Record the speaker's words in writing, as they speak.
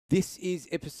This is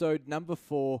episode number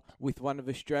 4 with one of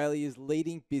Australia's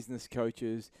leading business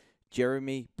coaches,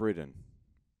 Jeremy Britton.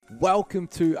 Welcome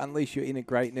to Unleash Your Inner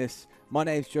Greatness. My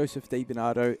name is Joseph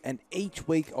DiBernardo, and each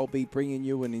week I'll be bringing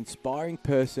you an inspiring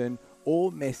person or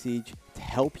message to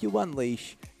help you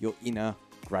unleash your inner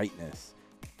greatness.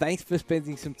 Thanks for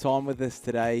spending some time with us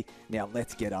today. Now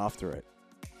let's get after it.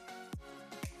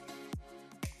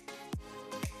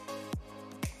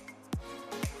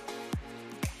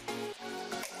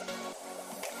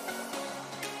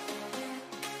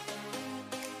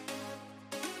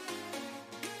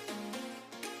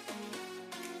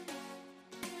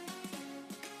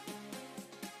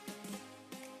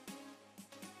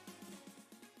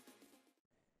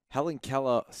 Helen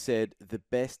Keller said, "The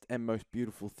best and most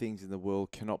beautiful things in the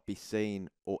world cannot be seen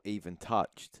or even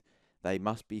touched. They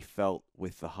must be felt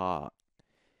with the heart."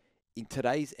 In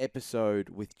today's episode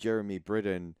with Jeremy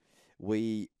Britton,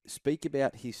 we speak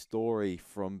about his story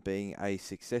from being a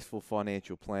successful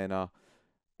financial planner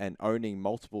and owning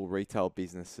multiple retail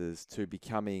businesses to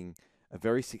becoming a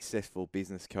very successful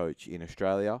business coach in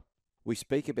Australia. We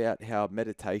speak about how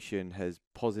meditation has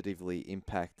positively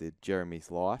impacted Jeremy's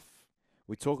life.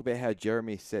 We talk about how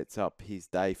Jeremy sets up his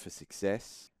day for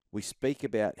success. We speak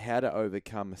about how to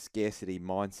overcome a scarcity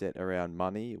mindset around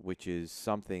money, which is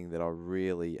something that I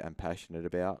really am passionate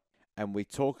about. And we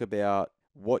talk about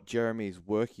what Jeremy is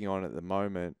working on at the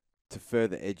moment to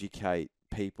further educate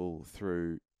people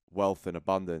through wealth and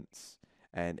abundance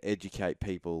and educate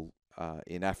people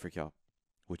in Africa,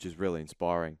 which is really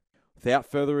inspiring. Without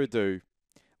further ado,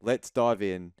 let's dive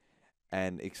in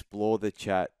and explore the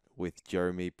chat with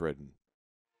Jeremy Britton.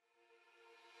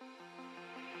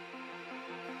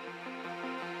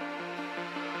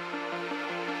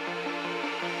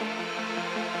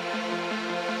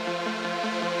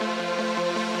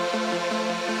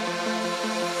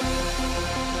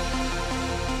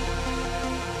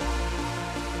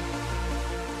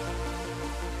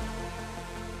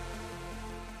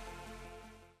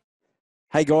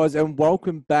 Hey guys, and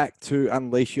welcome back to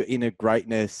Unleash Your Inner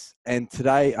Greatness. And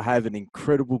today I have an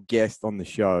incredible guest on the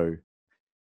show.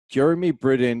 Jeremy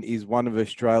Britton is one of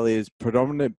Australia's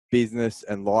predominant business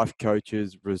and life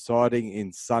coaches residing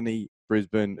in sunny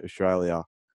Brisbane, Australia.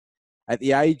 At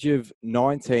the age of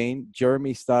 19,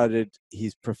 Jeremy started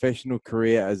his professional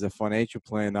career as a financial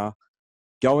planner,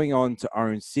 going on to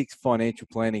own 6 financial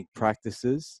planning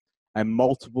practices and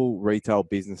multiple retail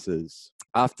businesses.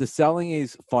 After selling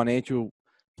his financial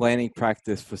planning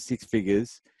practice for 6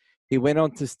 figures, he went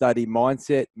on to study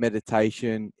mindset,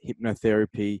 meditation,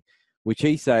 hypnotherapy, which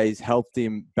he says helped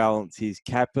him balance his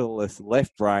capitalist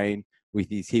left brain with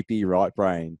his hippie right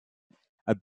brain.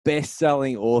 A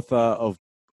best-selling author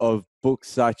of books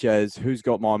such as Who's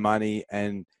Got My Money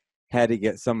and How to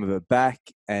Get Some of It Back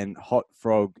and Hot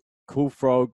Frog, Cool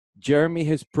Frog, Jeremy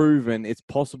has proven it's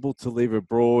possible to live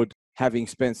abroad, having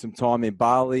spent some time in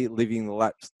Bali, living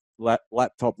the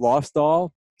laptop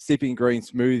lifestyle, sipping green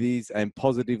smoothies, and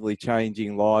positively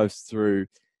changing lives through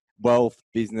wealth,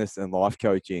 business, and life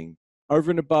coaching.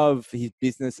 Over and above his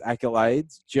business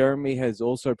accolades, Jeremy has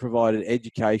also provided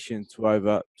education to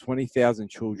over 20,000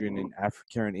 children in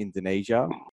Africa and Indonesia,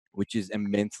 which is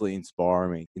immensely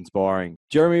inspiring.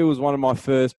 Jeremy was one of my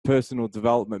first personal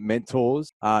development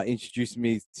mentors, introduced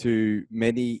me to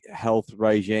many health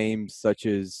regimes such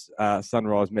as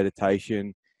sunrise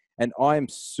meditation, and I am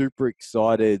super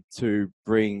excited to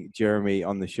bring Jeremy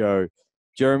on the show.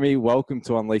 Jeremy, welcome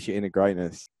to Unleash Your Inner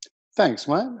Greatness. Thanks,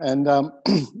 mate. And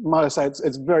might I say,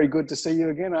 it's very good to see you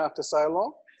again after so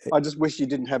long. I just wish you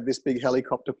didn't have this big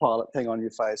helicopter pilot thing on your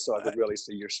face so I could really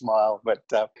see your smile, but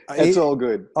it's all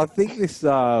good. I think this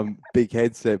big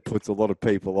headset puts a lot of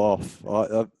people off.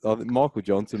 Michael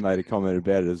Johnson made a comment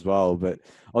about it as well, but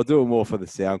I'll do it more for the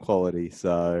sound quality.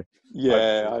 So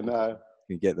yeah, I know.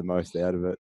 You can get the most out of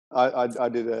it. I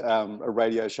did a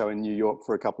radio show in New York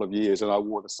for a couple of years, and I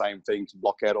wore the same thing to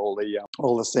block out all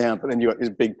the sound. But then you got this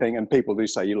big thing, and people do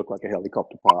say you look like a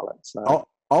helicopter pilot. So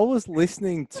I was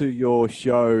listening to your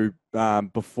show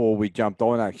before we jumped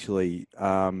on. Actually,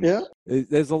 yeah.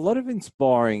 There's a lot of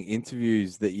inspiring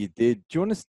interviews that you did. Do you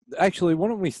want to actually? Why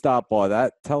don't we start by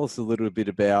that? Tell us a little bit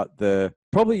about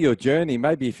probably your journey.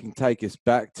 Maybe if you can take us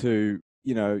back to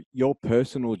your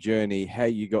personal journey, how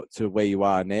you got to where you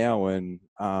are now, and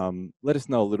let us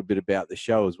know a little bit about the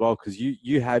show as well, because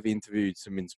you have interviewed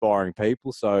some inspiring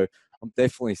people. So I'm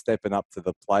definitely stepping up to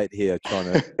the plate here,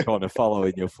 trying to follow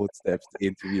in your footsteps to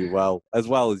interview well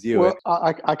as you. Well,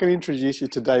 I can introduce you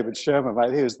to David Sherman,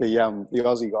 mate. He was the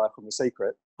Aussie guy from The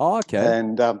Secret. Oh, okay.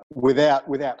 And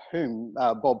without whom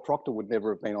Bob Proctor would never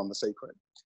have been on The Secret.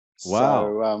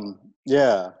 Wow. So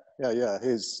yeah. yeah. He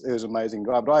was an amazing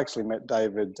guy. But I actually met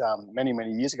David many,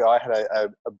 many years ago. I had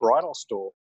a bridal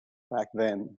store back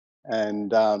then.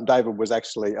 And David was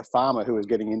actually a farmer who was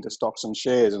getting into stocks and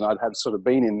shares. And I'd had sort of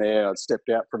been in there. I'd stepped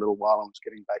out for a little while and was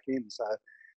getting back in. So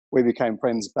we became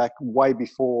friends back way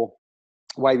before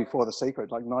The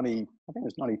Secret, like 90, I think it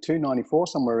was 92, 94,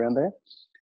 somewhere around there.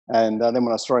 And then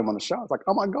when I saw him on the show, I was like,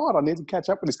 oh my God, I need to catch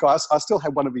up with this guy. I still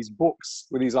had one of his books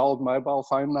with his old mobile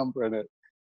phone number in it,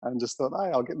 and just thought,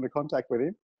 hey, I'll get into contact with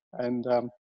him. And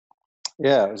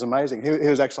yeah, it was amazing. He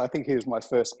was actually, I think he was my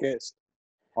first guest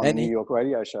on the New York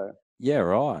radio show. Yeah,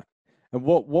 right. And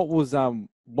what was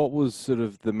sort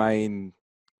of the main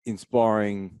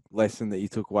inspiring lesson that you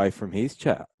took away from his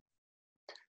chat?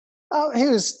 He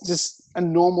was just a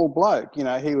normal bloke. You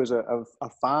know, he was a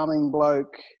farming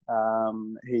bloke.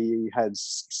 He had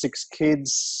 6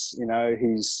 kids. You know,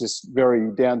 he's just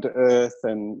very down to earth,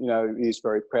 and you know, he's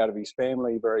very proud of his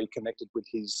family, very connected with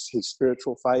his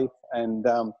spiritual faith, and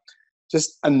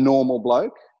just a normal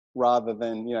bloke. Rather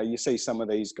than, you know, you see some of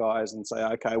these guys and say,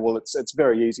 okay, well, it's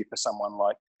very easy for someone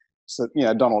like, so, you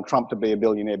know, Donald Trump to be a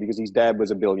billionaire because his dad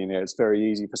was a billionaire. It's very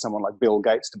easy for someone like Bill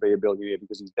Gates to be a billionaire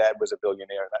because his dad was a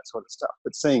billionaire and that sort of stuff.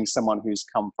 But seeing someone who's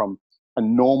come from a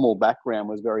normal background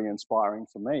was very inspiring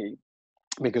for me,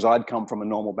 because I'd come from a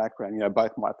normal background. You know,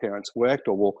 both my parents worked,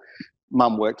 or well,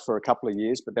 mum worked for a couple of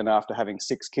years, but then after having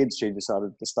 6 kids, she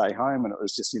decided to stay home, and it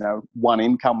was just, you know, one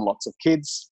income, lots of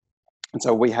kids. And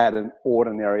so we had an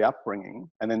ordinary upbringing,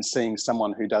 and then seeing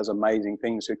someone who does amazing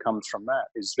things who comes from that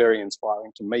is very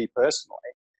inspiring to me personally,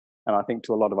 and I think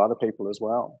to a lot of other people as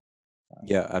well.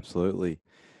 Yeah, absolutely.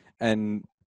 And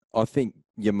I think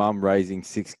your mum raising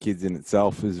 6 kids in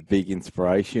itself is a big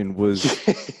inspiration. Would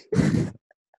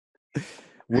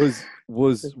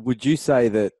you say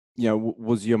that, you know,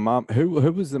 was your mum, who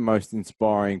was the most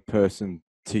inspiring person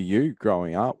to you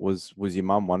growing up? Was your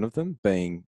mum one of them,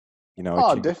 being, you know?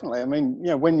 Oh, definitely. I mean,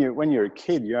 you know, when you're a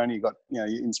kid, you only got, you know,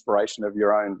 your inspiration of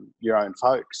your own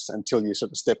folks until you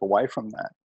sort of step away from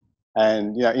that.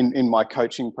 And, you know, in my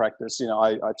coaching practice, you know,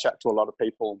 I chat to a lot of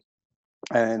people,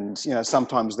 and, you know,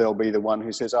 sometimes they'll be the one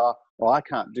who says, oh, well, I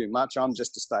can't do much. I'm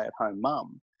just a stay-at-home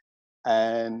mum.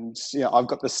 And, you know, I've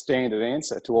got the standard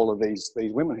answer to all of these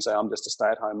women who say, I'm just a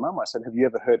stay-at-home mum. I said, have you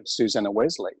ever heard of Susanna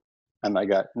Wesley? And they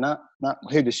go, no.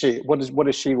 Who does she, what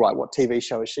does she write? What TV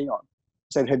show is she on?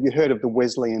 Said, have you heard of the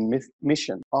Wesleyan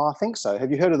Mission? Oh, I think so.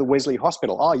 Have you heard of the Wesley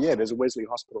Hospital? Oh, yeah, there's a Wesley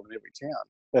Hospital in every town.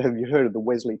 But have you heard of the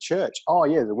Wesley Church? Oh,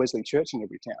 yeah, there's a Wesley Church in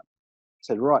every town.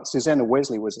 Said, right, Susanna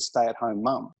Wesley was a stay-at-home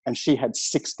mum, and she had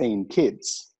 16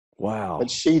 kids. Wow.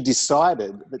 But she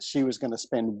decided that she was going to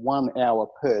spend 1 hour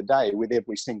per day with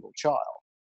every single child.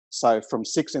 So from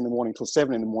 6 in the morning till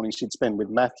 7 in the morning, she'd spend with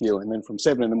Matthew. And then from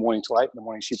 7 in the morning till 8 in the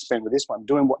morning, she'd spend with this one,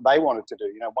 doing what they wanted to do.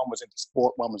 You know, one was into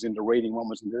sport, one was into reading, one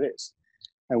was into this.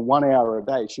 And 1 hour a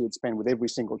day she would spend with every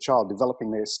single child,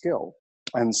 developing their skill.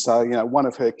 And so, you know, one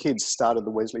of her kids started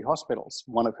the Wesley Hospitals.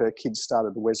 One of her kids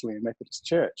started the Wesleyan Methodist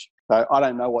Church. So I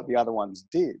don't know what the other ones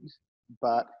did,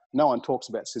 but no one talks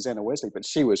about Susanna Wesley, but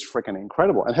she was freaking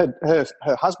incredible. And her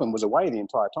husband was away the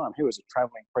entire time. He was a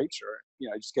traveling preacher, you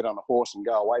know, just get on a horse and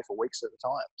go away for weeks at a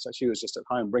time. So she was just at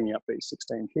home bringing up these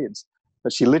 16 kids.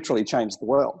 But she literally changed the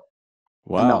world.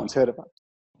 Wow. And no one's heard of her.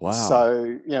 Wow. So,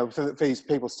 you know, for these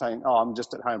people saying, oh, I'm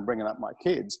just at home bringing up my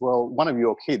kids. Well, one of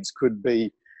your kids could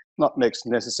be not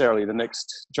necessarily the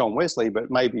next John Wesley, but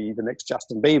maybe the next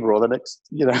Justin Bieber or the next,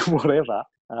 you know, whatever.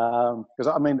 Because,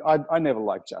 I mean, I never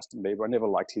liked Justin Bieber. I never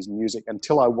liked his music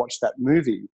until I watched that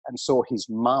movie and saw his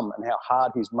mum and how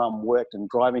hard his mum worked, and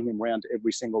driving him around to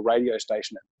every single radio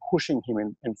station and pushing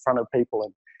him in front of people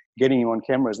and getting him on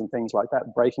cameras and things like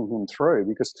that, breaking him through,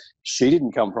 because she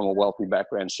didn't come from a wealthy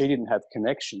background. She didn't have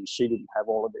connections. She didn't have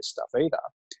all of this stuff either.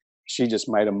 She just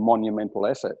made a monumental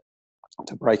effort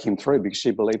to break him through because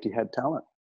she believed he had talent.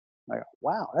 I go,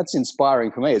 wow, that's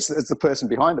inspiring for me. It's the person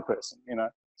behind the person, you know.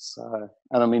 So,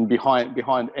 and I mean,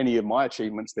 behind any of my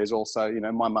achievements, there's also, you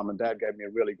know, my mum and dad gave me a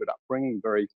really good upbringing,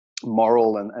 very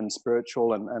moral and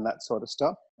spiritual and that sort of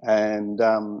stuff. And,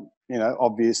 you know,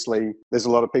 obviously there's a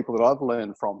lot of people that I've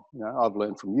learned from. You know, I've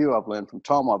learned from you, I've learned from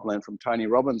Tom, I've learned from Tony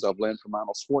Robbins, I've learned from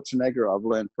Arnold Schwarzenegger, I've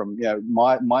learned from, you know,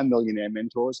 my millionaire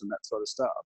mentors and that sort of stuff.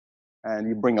 And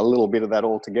you bring a little bit of that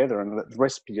all together, and the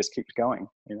recipe just keeps going.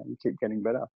 You know, you keep getting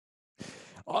better.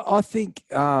 I think,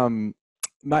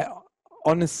 mate,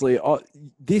 honestly,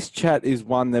 this chat is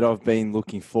one that I've been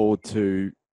looking forward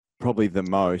to probably the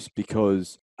most,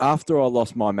 because after I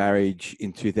lost my marriage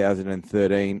in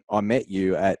 2013, I met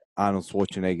you at Arnold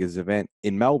Schwarzenegger's event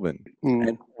in Melbourne,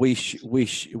 and we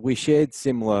shared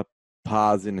similar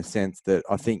paths in a sense that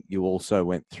I think you also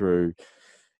went through,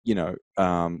 you know,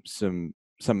 some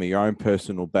some of your own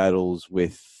personal battles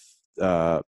with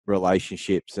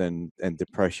relationships and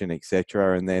depression,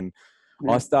 etc. And then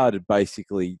I started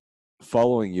basically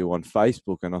following you on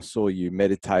Facebook, and I saw you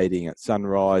meditating at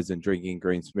sunrise and drinking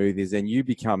green smoothies, and you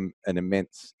become an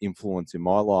immense influence in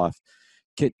my life.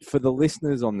 For the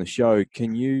listeners on the show,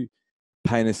 can you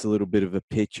paint us a little bit of a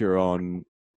picture on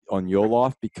your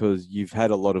life, because you've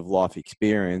had a lot of life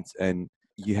experience and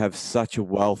you have such a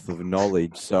wealth of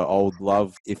knowledge. So I would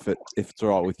love, if it's all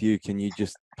right with you, can you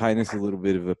just paint us a little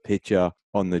bit of a picture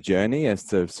on the journey as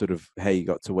to sort of how you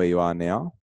got to where you are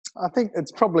now? I think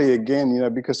it's probably, again,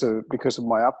 because of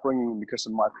my upbringing, because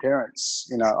of my parents.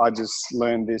 I just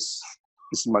learned this.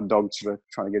 This is my dog sort of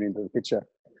trying to get into the picture.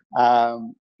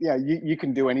 You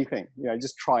can do anything.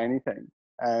 Just try anything.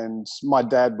 And my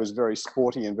dad was very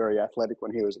sporty and very athletic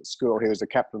when he was at school. He was the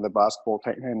captain of the basketball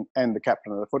team and the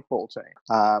captain of the football team.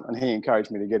 And he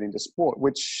encouraged me to get into sport,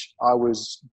 which I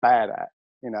was bad at.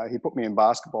 He put me in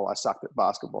basketball. I sucked at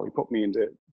basketball. He put me into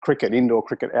cricket, indoor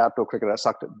cricket, outdoor cricket. I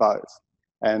sucked at both.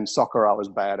 And soccer I was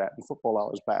bad at, and football I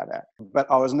was bad at. But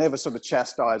I was never sort of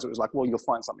chastised. It was like, well, you'll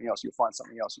find something else, you'll find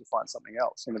something else, you'll find something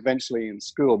else. And eventually in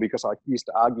school, because I used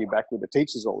to argue back with the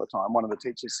teachers all the time, one of the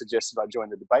teachers suggested I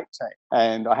join the debate team.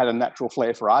 And I had a natural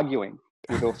flair for arguing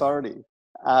with authority,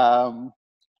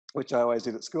 which I always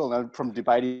did at school. And from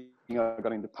debating, I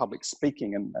got into public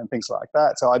speaking and things like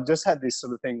that. So I just had this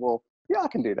sort of thing, well, yeah, I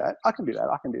can do that. I can do that.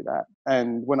 I can do that.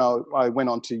 And when I went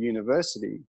on to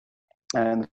university,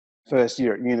 and first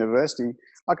year at university,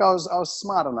 like I was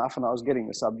smart enough and I was getting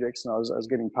the subjects and I was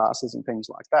getting passes and things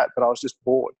like that, but I was just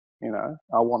bored.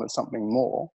 I wanted something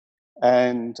more.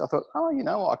 And I thought,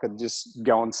 I could just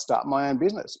go and start my own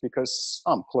business because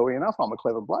I'm cluey enough. I'm a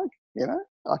clever bloke,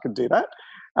 I could do that.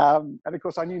 And of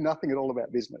course I knew nothing at all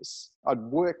about business. I'd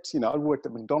worked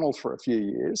at McDonald's for a few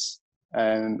years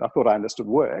and I thought I understood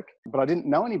work, but I didn't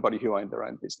know anybody who owned their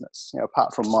own business,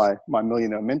 apart from my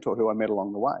millionaire mentor who I met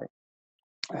along the way.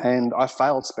 And I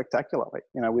failed spectacularly.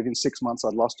 Within 6 months,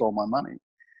 I'd lost all my money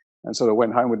and sort of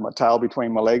went home with my tail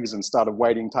between my legs and started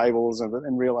waiting tables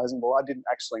and realizing, well, I didn't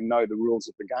actually know the rules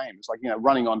of the game. It's like,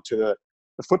 running onto the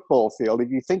football field. If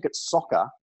you think it's soccer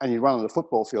and you run on the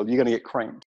football field, you're going to get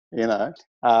creamed,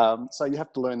 So you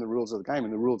have to learn the rules of the game,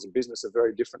 and the rules of business are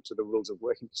very different to the rules of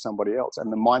working for somebody else. And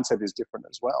the mindset is different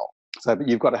as well. So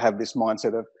you've got to have this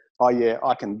mindset of, oh yeah,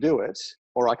 I can do it,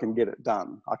 or I can get it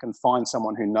done. I can find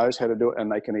someone who knows how to do it and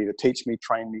they can either teach me,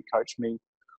 train me, coach me,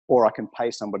 or I can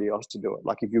pay somebody else to do it.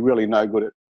 Like if you're really no good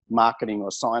at marketing or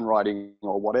sign writing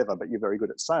or whatever, but you're very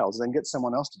good at sales, then get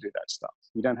someone else to do that stuff.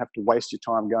 You don't have to waste your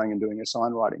time going and doing a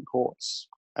sign writing course.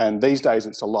 And these days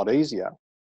it's a lot easier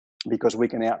because we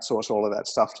can outsource all of that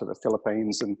stuff to the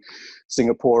Philippines and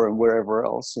Singapore and wherever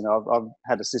else. I've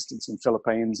had assistants in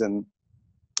Philippines and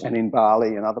in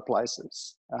Bali and other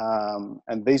places.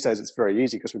 And these days it's very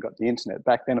easy because we've got the internet.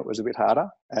 Back then it was a bit harder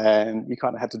and you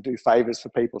kind of had to do favors for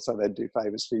people so they'd do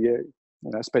favors for you,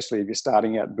 especially if you're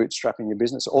starting out bootstrapping your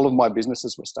business. All of my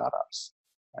businesses were startups.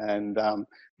 And,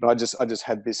 but I just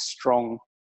had this strong,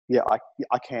 I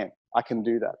can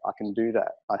do that. I can do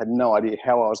that. I had no idea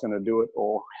how I was going to do it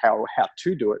or how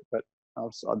to do it, but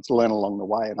I'd learn along the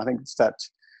way. And I think it's that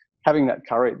having that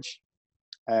courage.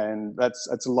 And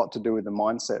that's a lot to do with the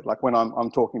mindset. Like when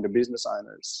I'm talking to business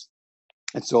owners,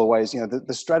 it's always,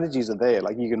 the strategies are there.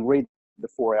 Like you can read the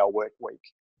 4-Hour Work Week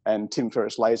and Tim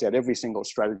Ferriss lays out every single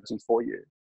strategy for you.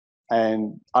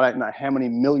 And I don't know how many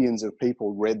millions of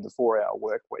people read the 4-Hour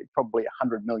Work Week. Probably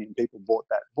 100 million people bought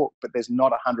that book, but there's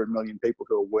not 100 million people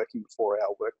who are working the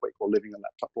 4-Hour Work Week or living a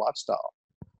laptop lifestyle,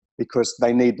 because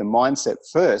they need the mindset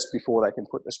first before they can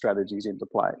put the strategies into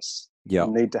place. Yeah.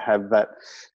 You need to have that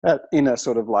inner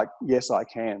sort of like, yes, I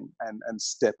can, and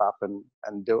step up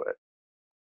and do it.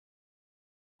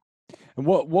 And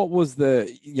what was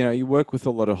you work with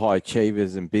a lot of high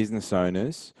achievers and business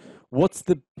owners. What's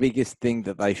the biggest thing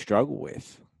that they struggle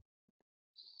with?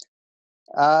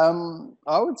 I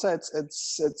would say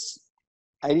it's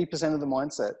 80% of the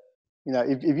mindset.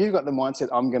 If you've got the mindset,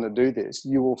 I'm going to do this,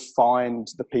 you will find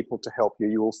the people to help you.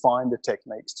 You will find the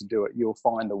techniques to do it. You'll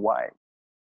find a way.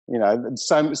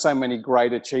 So many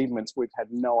great achievements, we've had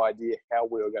no idea how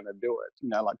we were going to do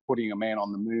it. Like putting a man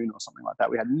on the moon or something like that.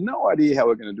 We had no idea how we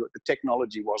were going to do it. The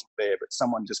technology wasn't there, but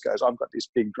someone just goes, I've got this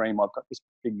big dream. I've got this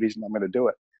big vision. I'm going to do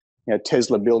it.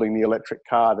 Tesla building the electric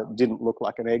car that didn't look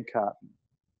like an egg carton.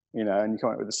 And you come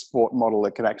up with a sport model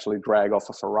that can actually drag off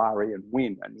a Ferrari and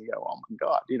win. And you go, oh my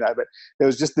God, but there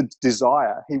was just the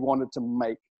desire. He wanted to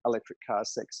make electric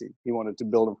cars sexy. He wanted to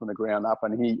build them from the ground up.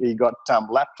 And he got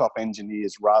laptop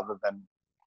engineers rather than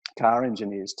car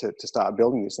engineers to start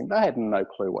building this thing. They had no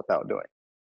clue what they were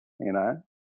doing,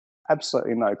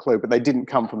 absolutely no clue. But they didn't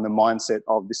come from the mindset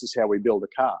of this is how we build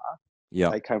a car. Yeah.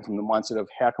 They came from the mindset of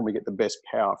how can we get the best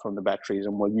power from the batteries,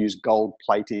 and we'll use gold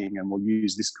plating, and we'll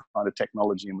use this kind of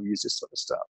technology, and we'll use this sort of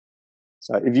stuff.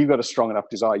 So if you've got a strong enough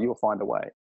desire, you'll find a way.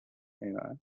 You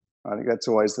know, I think that's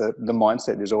always the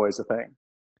mindset is always the thing.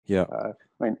 Yeah. I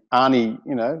mean,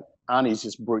 Arnie's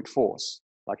just brute force.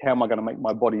 Like, how am I going to make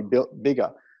my body bigger?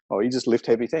 Well, you just lift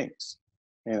heavy things.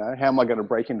 You know, how am I going to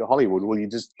break into Hollywood? Well, you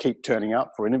just keep turning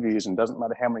up for interviews, and doesn't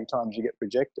matter how many times you get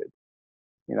rejected.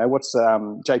 You know, what's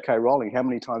J.K. Rowling? How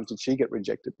many times did she get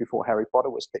rejected before Harry Potter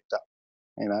was picked up?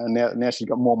 You know, and now she's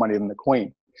got more money than the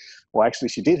Queen. Well, actually,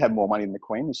 she did have more money than the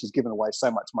Queen, and she's given away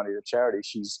so much money to charity.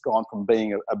 She's gone from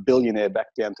being a billionaire back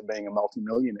down to being a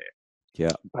multimillionaire.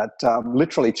 Yeah. But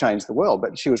literally changed the world.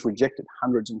 But she was rejected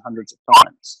hundreds and hundreds of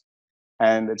times.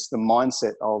 And it's the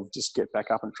mindset of just get back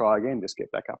up and try again, just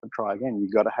get back up and try again.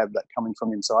 You've got to have that coming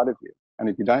from inside of you. And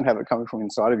if you don't have it coming from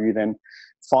inside of you, then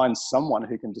find someone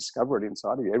who can discover it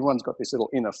inside of you. Everyone's got this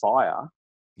little inner fire.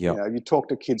 Yeah. You know, you talk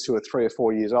to kids who are 3 or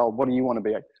 4 years old, what do you want to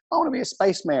be? I want to be a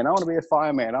spaceman. I want to be a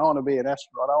fireman. I want to be an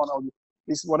astronaut. I want to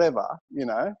this, whatever, you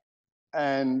know.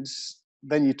 And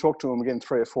then you talk to them again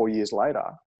 3 or 4 years later,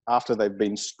 after they've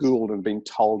been schooled and been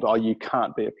told, oh, you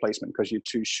can't be a policeman because you're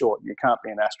too short. You can't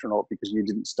be an astronaut because you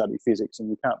didn't study physics, and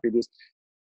you can't be this.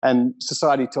 And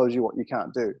society tells you what you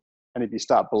can't do. And if you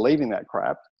start believing that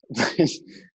crap, then,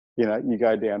 you know, you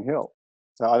go downhill.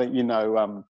 So I think,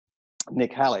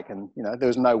 Nick Halleck, and, you know, there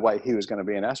was no way he was going to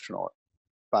be an astronaut,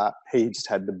 but he just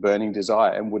had the burning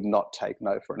desire and would not take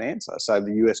no for an answer. So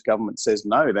the US government says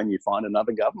no, then you find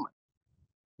another government.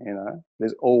 You know,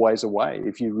 there's always a way.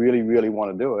 If you really, really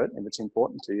want to do it, and it's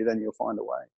important to you, then you'll find a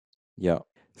way. Yeah.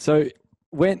 So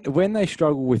when they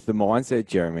struggle with the mindset,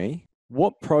 Jeremy,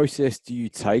 what process do you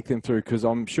take them through? Because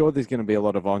I'm sure there's going to be a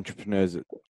lot of entrepreneurs that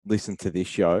listen to this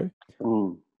show.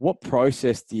 Mm. What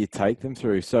process do you take them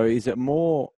through? So is it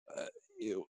more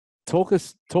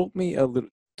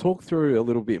talk through a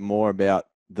little bit more about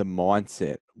the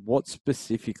mindset. What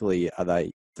specifically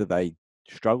do they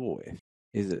struggle with?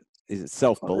 Is it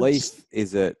self-belief?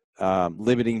 Is it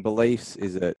limiting beliefs?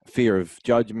 Is it fear of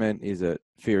judgment? Is it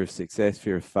fear of success,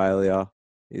 fear of failure?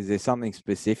 Is there something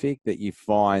specific that you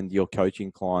find your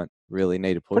coaching client really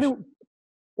need to push?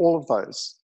 All of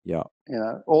those. Yeah. You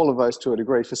know, all of those to a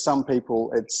degree. For some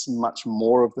people, it's much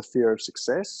more of the fear of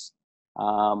success.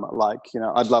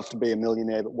 I'd love to be a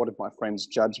millionaire, but what if my friends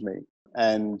judge me?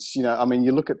 And, you know, I mean,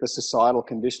 you look at the societal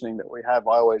conditioning that we have.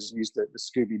 I always use the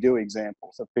Scooby-Doo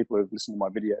example. So people who've listened to my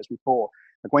videos before,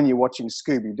 like when you're watching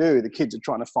Scooby-Doo, the kids are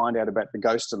trying to find out about the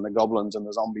ghosts and the goblins and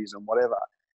the zombies and whatever.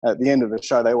 At the end of the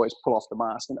show, they always pull off the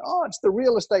mask and, oh, it's the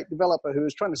real estate developer who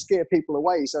was trying to scare people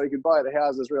away so he could buy the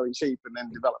houses really cheap and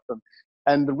then develop them.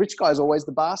 And the rich guy's always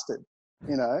the bastard,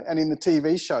 you know. And in the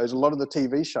TV shows, a lot of the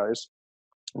TV shows,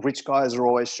 rich guys are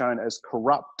always shown as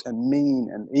corrupt and mean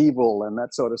and evil and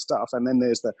that sort of stuff. And then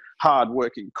there's the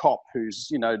hard-working cop who's,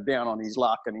 you know, down on his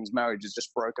luck and his marriage is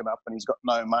just broken up and he's got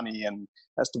no money and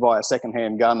has to buy a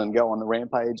second-hand gun and go on the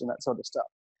rampage and that sort of stuff.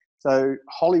 So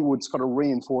Hollywood sort of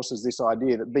reinforces this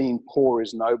idea that being poor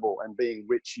is noble and being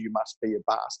rich, you must be a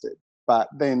bastard. But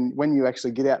then when you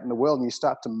actually get out in the world and you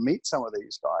start to meet some of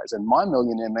these guys, and my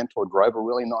millionaire mentor drove a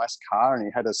really nice car and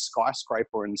he had a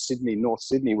skyscraper in Sydney, North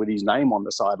Sydney, with his name on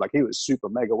the side. Like, he was super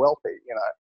mega wealthy, you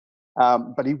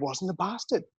know. But he wasn't a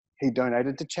bastard. He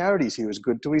donated to charities. He was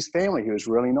good to his family. He was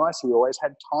really nice. He always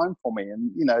had time for me.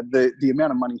 And, you know, the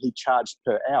amount of money he charged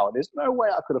per hour, there's no way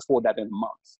I could afford that in a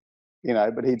month, you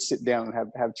know, but he'd sit down and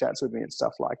have chats with me and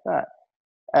stuff like that.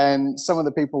 And some of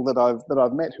the people that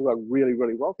I've met who are really,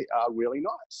 really wealthy are really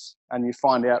nice. And you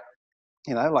find out,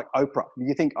 you know, like Oprah. Do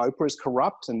you think Oprah is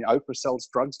corrupt and Oprah sells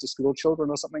drugs to school children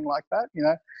or something like that? You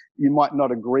know, you might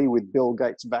not agree with Bill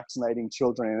Gates vaccinating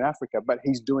children in Africa, but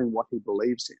he's doing what he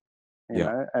believes in. You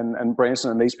know, and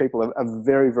Branson and these people are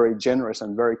very, very generous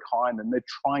and very kind, and they're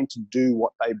trying to do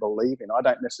what they believe in. I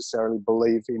don't necessarily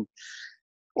believe in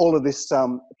all of this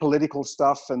political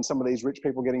stuff and some of these rich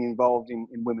people getting involved in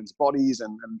women's bodies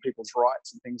and people's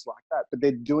rights and things like that. But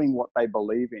they're doing what they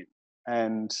believe in.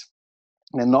 And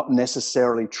they're not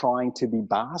necessarily trying to be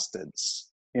bastards.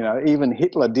 You know, even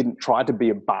Hitler didn't try to be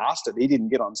a bastard. He didn't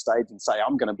get on stage and say,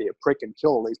 I'm going to be a prick and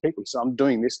kill all these people. So I'm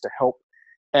doing this to help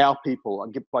our people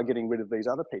by getting rid of these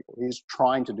other people. He's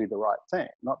trying to do the right thing.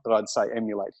 Not that I'd say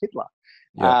emulate Hitler.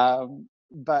 Yeah.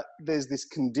 But there's this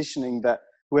conditioning that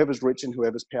whoever's rich and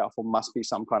whoever's powerful must be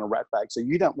some kind of ratbag. So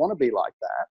you don't want to be like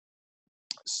that.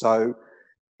 So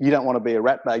you don't want to be a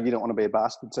ratbag. You don't want to be a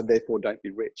bastard. So therefore don't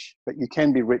be rich. But you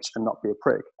can be rich and not be a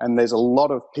prick. And there's a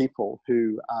lot of people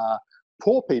who are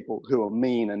poor people who are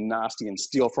mean and nasty and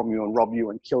steal from you and rob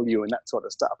you and kill you and that sort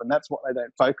of stuff. And that's what they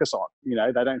don't focus on. You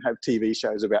know, they don't have TV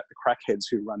shows about the crackheads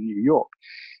who run New York.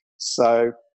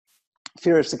 So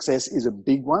fear of success is a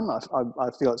big one. I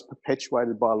feel it's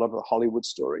perpetuated by a lot of the Hollywood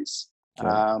stories.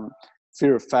 Sure.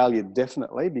 Fear of failure,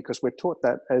 definitely, because we're taught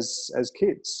that as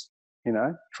kids. You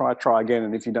know, try again,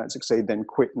 and if you don't succeed, then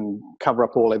quit and cover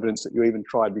up all evidence that you even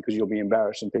tried because you'll be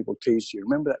embarrassed and people tease you.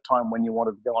 Remember that time when you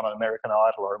wanted to go on an American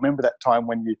Idol, or remember that time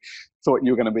when you thought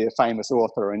you were going to be a famous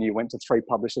author and you went to 3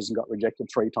 publishers and got rejected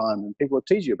 3 times, and people would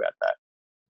tease you about that.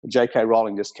 J.K.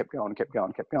 Rowling just kept going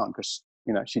because,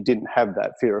 you know, she didn't have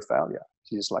that fear of failure.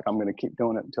 She's just like, I'm going to keep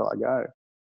doing it until I go.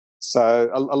 So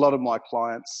a lot of my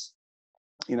clients,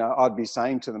 you know, I'd be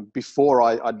saying to them before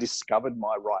I discovered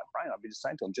my right brain, I'd be just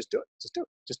saying to them, just do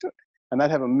it. And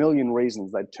they'd have a million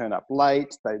reasons. They'd turn up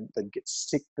late. They'd get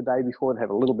sick the day before. They'd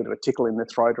have a little bit of a tickle in their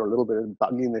throat or a little bit of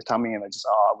bug in their tummy, and they just,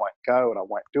 I won't go and I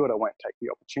won't do it. I won't take the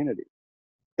opportunity.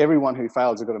 Everyone who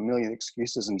fails has got a million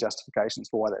excuses and justifications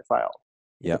for why they failed.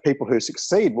 Yeah. The people who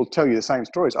succeed will tell you the same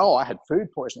stories. Oh, I had food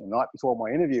poisoning the night before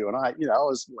my interview, and I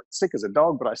was like sick as a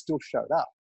dog, but I still showed up.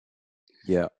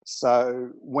 Yeah. So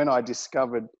when I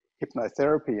discovered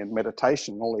hypnotherapy and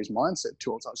meditation, all these mindset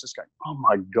tools, I was just going, oh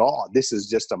my God, this is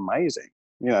just amazing.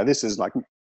 You know, this is like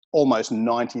almost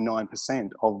 99%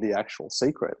 of the actual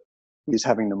secret is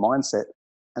having the mindset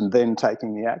and then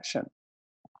taking the action.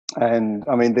 And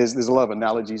I mean, there's a lot of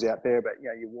analogies out there, but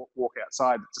you walk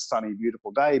outside, it's a sunny,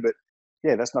 beautiful day, but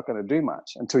yeah, that's not going to do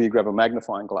much until you grab a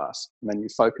magnifying glass and then you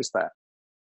focus that.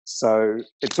 So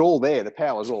it's all there. The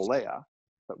power's all there.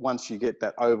 But once you get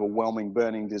that overwhelming,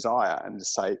 burning desire and to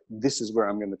say, this is where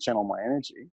I'm going to channel my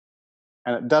energy,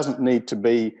 and it doesn't need to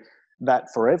be that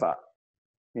forever,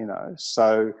 you know.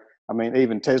 So, I mean,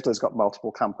 even Tesla's got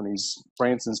multiple companies.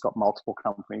 Branson's got multiple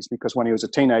companies because when he was a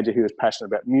teenager, he was passionate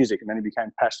about music, and then he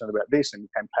became passionate about this and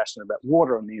became passionate about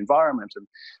water and the environment and,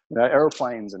 you know,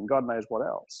 airplanes and God knows what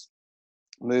else.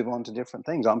 Move on to different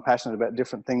things. I'm passionate about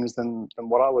different things than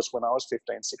what I was when I was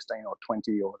 15, 16 or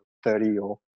 20 or 30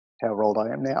 or however old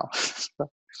I am now.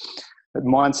 But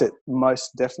mindset,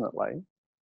 most definitely.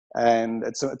 And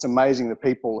it's amazing the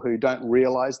people who don't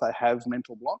realize they have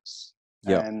mental blocks.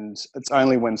 Yep. And it's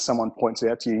only when someone points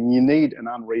it out to you, and you need an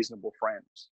unreasonable friend.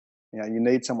 You know, you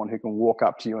need someone who can walk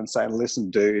up to you and say, listen,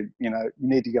 dude, you know, you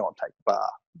need to go and take the bar.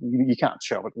 You can't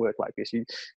show up at work like this. You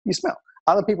smell.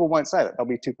 Other people won't say that. They'll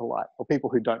be too polite. Or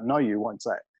people who don't know you won't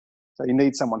say it. So you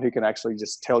need someone who can actually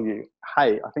just tell you,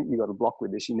 hey, I think you've got a block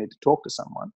with this. You need to talk to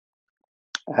someone.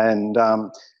 And,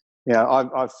 you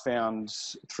know, I've found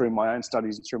through my own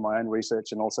studies and through my own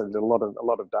research, and also there's a lot of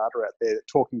data out there, that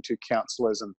talking to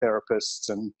counsellors and therapists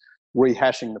and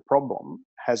rehashing the problem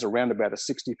has around about a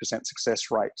 60% success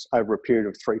rate over a period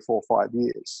of 3, 4, 5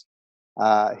 years.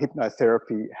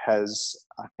 Hypnotherapy has,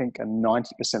 I think, a 90%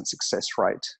 success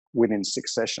rate within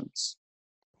 6 sessions.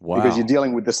 Wow. Because you're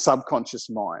dealing with the subconscious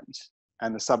mind,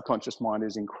 and the subconscious mind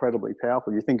is incredibly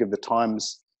powerful. You think of the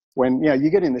times when, you know, you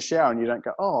get in the shower and you don't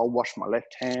go, oh, I'll wash my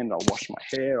left hand, I'll wash my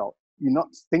hair. You're not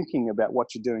thinking about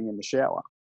what you're doing in the shower.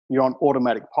 You're on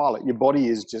automatic pilot. Your body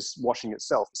is just washing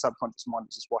itself. The subconscious mind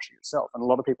is just washing itself. And a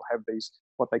lot of people have these,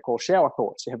 what they call shower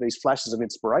thoughts. You have these flashes of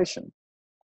inspiration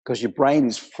because your brain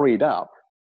is freed up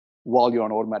while you're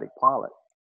on automatic pilot.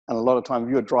 And a lot of times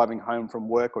you're driving home from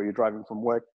work, or you're driving from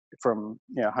work, from,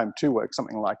 you know, home to work,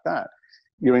 something like that.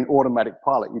 You're in automatic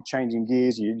pilot. You're changing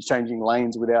gears, you're changing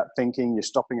lanes without thinking, you're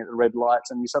stopping at the red lights,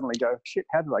 and you suddenly go, shit,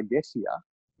 how did I get here?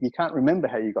 You can't remember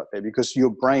how you got there because your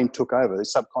brain took over, the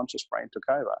subconscious brain took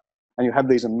over. And you have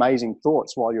these amazing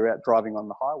thoughts while you're out driving on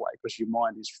the highway because your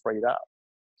mind is freed up.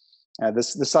 The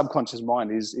subconscious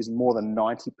mind is more than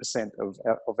 90% of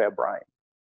our brain.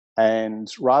 And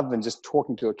rather than just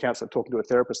talking to a counselor, talking to a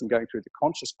therapist and going through the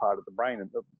conscious part of the brain, and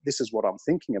this is what I'm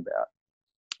thinking about,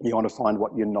 you want to find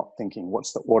what you're not thinking.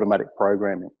 What's the automatic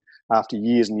programming? After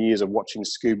years and years of watching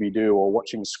Scooby-Doo or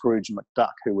watching Scrooge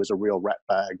McDuck, who was a real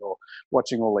ratbag, or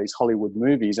watching all these Hollywood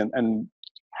movies and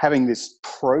having this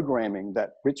programming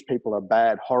that rich people are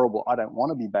bad, horrible, I don't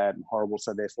want to be bad and horrible,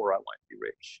 so therefore I won't be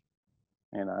rich.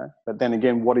 You know, but then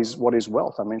again, what is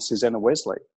wealth? I mean, Susanna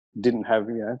Wesley didn't have,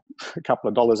 you know, a couple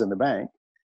of dollars in the bank,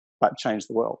 but changed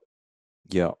the world.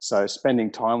 Yeah. So spending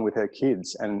time with her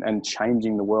kids and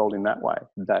changing the world in that way,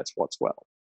 that's what's wealth.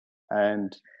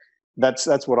 And that's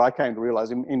what I came to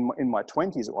realize in my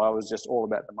 20s. I was just all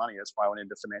about the money. That's why I went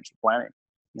into financial planning,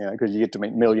 you know, because you get to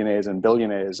meet millionaires and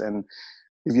billionaires. And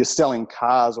if you're selling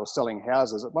cars or selling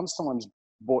houses, once someone's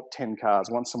bought 10 cars,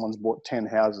 once someone's bought 10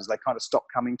 houses, they kind of stop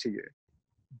coming to you.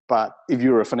 But if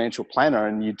you're a financial planner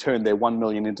and you turn their 1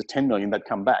 million into 10 million, they'd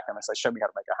come back and they say, show me how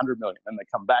to make 100 million. And they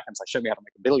come back and say, show me how to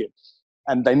make 1 billion.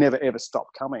 And they never, ever stop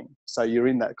coming. So you're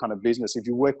in that kind of business. If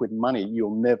you work with money,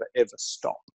 you'll never, ever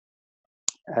stop.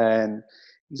 And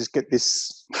you just get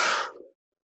this,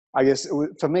 I guess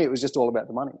for me, it was just all about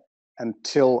the money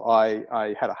until I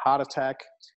had a heart attack.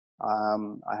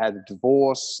 I had a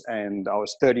divorce and I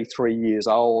was 33 years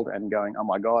old and going, oh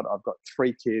my God, I've got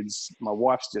 3 kids. My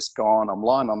wife's just gone. I'm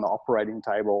lying on the operating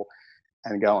table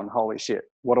and going, holy shit,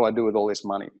 what do I do with all this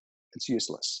money? It's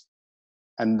useless.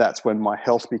 And that's when my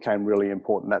health became really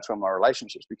important. That's when my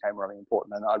relationships became really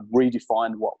important. And I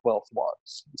redefined what wealth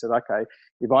was. I said, okay,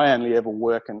 if I only ever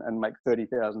work and make $30,000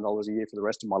 a year for the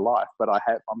rest of my life, but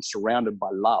I'm surrounded by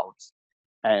love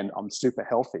and I'm super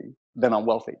healthy, then I'm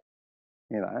wealthy.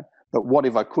 But what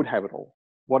if I could have it all?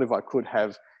 What if I could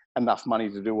have enough money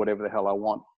to do whatever the hell I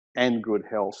want and good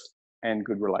health and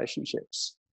good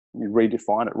relationships? You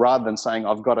redefine it rather than saying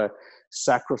I've got to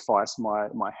sacrifice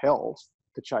my health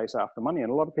to chase after money.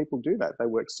 And a lot of people do that. They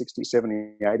work 60,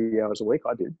 70, 80 hours a week.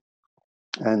 I did.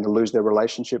 And lose their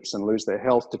relationships and lose their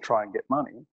health to try and get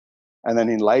money. And then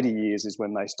in later years is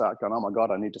when they start going, oh my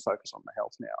God, I need to focus on the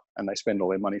health now. And they spend all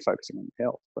their money focusing on the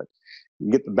health. But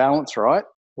you get the balance right.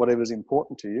 Whatever's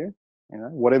important to you,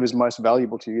 whatever's most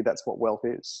valuable to you, that's what wealth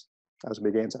is. That was a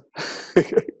big answer.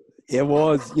 It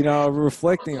was,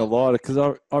 reflecting a lot because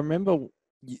I remember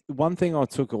one thing I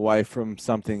took away from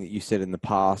something that you said in the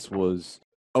past was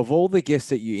of all the guests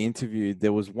that you interviewed,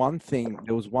 there was one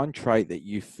trait that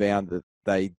you found that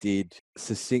they did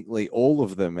succinctly, all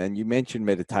of them. And you mentioned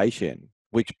meditation,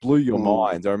 which blew your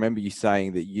mind. I remember you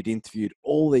saying that you'd interviewed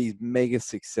all these mega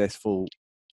successful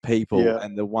people,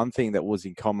 and the one thing that was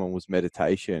in common was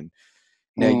meditation.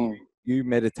 Now, you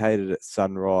meditated at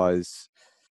sunrise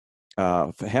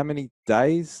for how many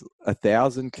days?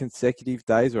 1,000 consecutive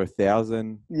days or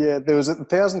 1,000? Yeah, there was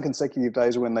 1,000 consecutive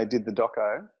days when they did the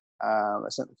doco. I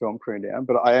sent the film crew down,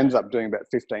 but I ended up doing about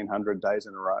 1,500 days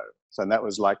in a row. So that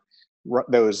was like,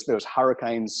 there was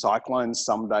hurricanes, cyclones,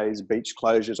 some days, beach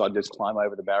closures. I'd just climb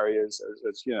over the barriers.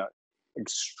 It's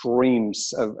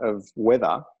extremes of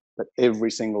weather, but every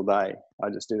single day I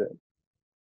just did it.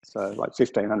 So like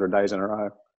 1,500 days in a row.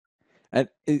 And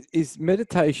is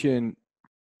meditation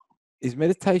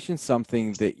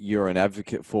something that you're an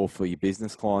advocate for your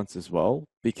business clients as well?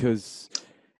 Because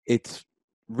it's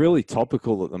really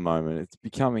topical at the moment. It's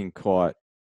becoming quite,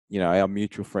 our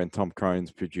mutual friend Tom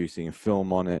Crone's producing a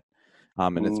film on it.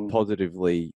 And it's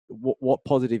positively, what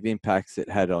positive impacts it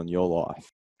had on your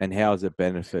life and how has it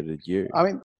benefited you? I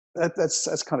mean,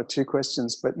 that's kind of 2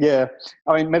 questions, but yeah,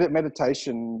 I mean,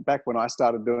 meditation back when I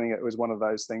started doing it was one of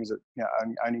those things that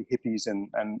only hippies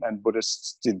and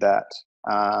Buddhists did that,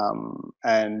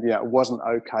 and it wasn't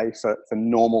okay for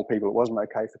normal people. It wasn't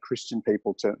okay for Christian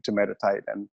people to meditate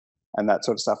and that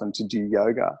sort of stuff and to do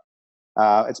yoga.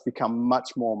 It's become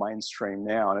much more mainstream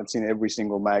now, and it's in every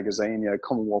single magazine.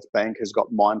 Commonwealth Bank has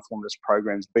got mindfulness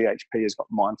programs. BHP has got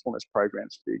mindfulness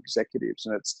programs for the executives,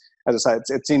 and it's, as I say,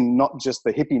 it's in not just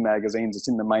the hippie magazines; it's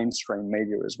in the mainstream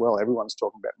media as well. Everyone's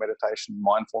talking about meditation,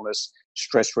 mindfulness,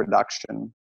 stress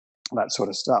reduction, that sort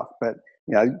of stuff. But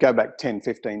go back 10,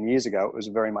 15 years ago, it was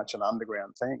very much an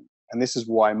underground thing, and this is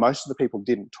why most of the people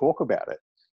didn't talk about it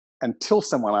until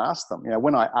someone asked them.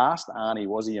 When I asked Arnie,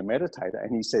 was he a meditator?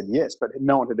 And he said yes, but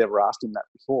no one had ever asked him that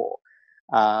before.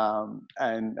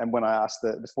 And when I asked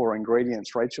the 4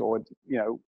 ingredients, Rachel,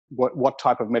 what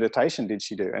type of meditation did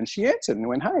she do? And she answered and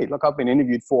went, hey, look, I've been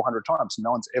interviewed 400 times.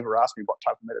 No one's ever asked me what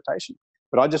type of meditation.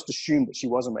 But I just assumed that she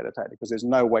was a meditator because there's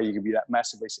no way you could be that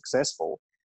massively successful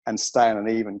and stay on an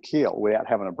even keel without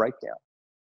having a breakdown.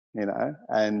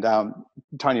 And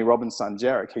Tony Robbins' son,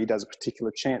 Jarek, he does a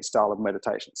particular chant style of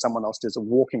meditation. Someone else does a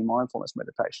walking mindfulness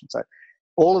meditation. So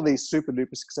all of these super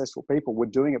duper successful people were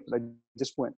doing it, but they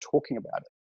just weren't talking about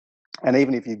it. And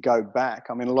even if you go back,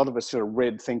 I mean, a lot of us sort of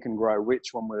read Think and Grow Rich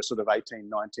when we were sort of 18,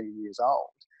 19 years old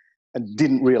and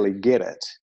didn't really get it.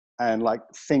 And like,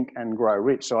 think and grow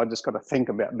rich. So I just got to think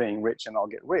about being rich and I'll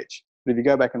get rich. But if you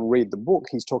go back and read the book,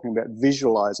 he's talking about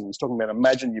visualizing. He's talking about,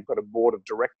 imagine you've got a board of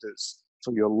directors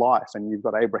for your life and you've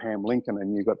got Abraham Lincoln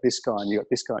and you've got this guy and you've got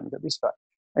this guy and you've got this guy.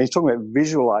 And he's talking about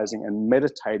visualizing and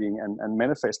meditating and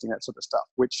manifesting, that sort of stuff,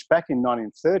 which back in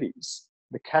 1930s,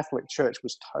 the Catholic Church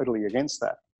was totally against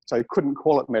that. So he couldn't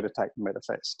call it meditate and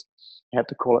manifest. He had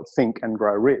to call it think and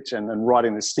grow rich and write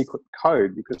in this secret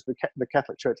code because the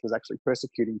Catholic Church was actually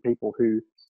persecuting people who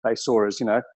they saw as,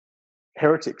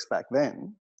 heretics back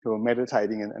then, who were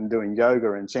meditating and doing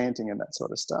yoga and chanting and that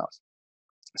sort of stuff.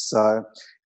 So,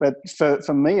 but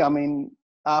for me, I mean,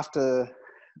 after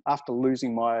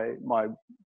losing my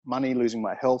money, losing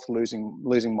my health,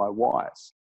 losing my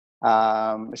wife.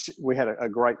 We had a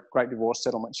great divorce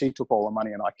settlement. She took all the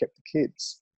money and I kept the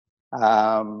kids.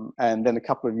 And then a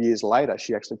couple of years later,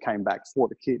 she actually came back for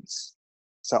the kids.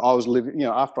 So I was living, you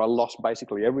know, after I lost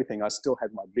basically everything, I still had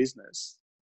my business.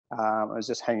 I was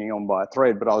just hanging on by a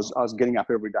thread, but I was getting up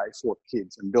every day for the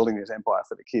kids and building this empire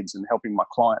for the kids and helping my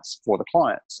clients for the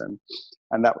clients.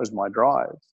 And that was my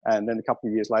drive. And then a couple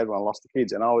of years later, I lost the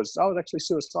kids and I was actually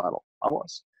suicidal. I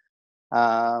was.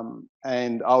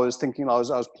 And I was thinking, I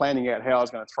was planning out how I was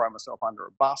going to throw myself under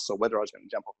a bus, or whether I was going to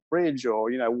jump off a bridge,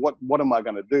 or, you know, what am I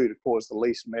going to do to cause the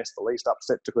least mess, the least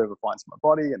upset to whoever finds my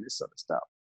body, and this sort of stuff.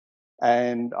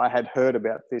 And I had heard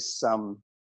about this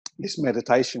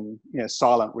meditation, you know,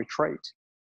 silent retreat.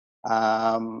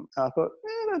 I thought,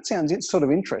 that sounds sort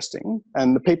of interesting.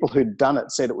 And the people who'd done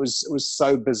it said it was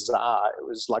so bizarre. It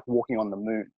was like walking on the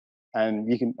moon.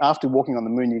 And after walking on the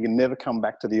moon, you can never come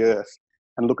back to the Earth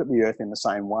and look at the Earth in the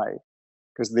same way.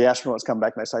 Because the astronauts come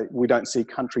back and they say, we don't see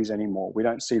countries anymore. We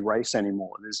don't see race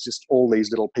anymore. There's just all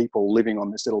these little people living on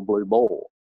this little blue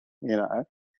ball, you know.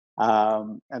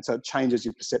 And so it changes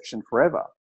your perception forever.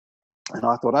 And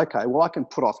I thought, okay, well, I can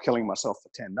put off killing myself for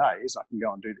 10 days. I can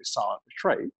go and do this silent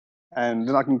retreat. And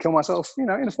then I can kill myself, you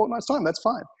know, in a fortnight's time. That's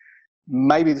fine.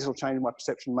 Maybe this will change my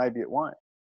perception. Maybe it won't.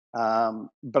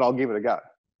 But I'll give it a go.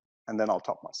 And then I'll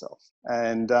top myself.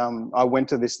 And I went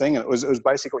to this thing, and it was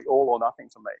basically all or nothing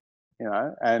for me, you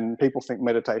know. And people think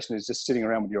meditation is just sitting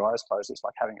around with your eyes closed. It's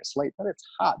like having a sleep, but it's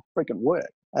hard freaking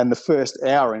work. And the first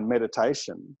hour in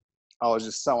meditation, I was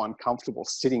just so uncomfortable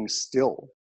sitting still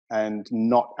and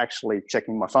not actually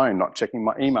checking my phone, not checking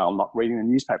my email, not reading the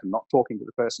newspaper, not talking to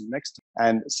the person next to me,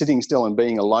 and sitting still and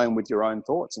being alone with your own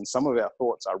thoughts. And some of our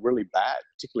thoughts are really bad,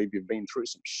 particularly if you've been through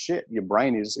some shit. Your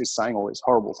brain is saying all these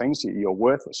horrible things to you. You're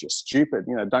worthless, you're stupid,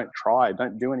 you know, don't try,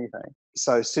 don't do anything.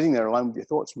 So sitting there alone with your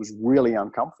thoughts was really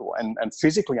uncomfortable and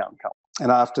physically uncomfortable.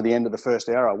 And after the end of the first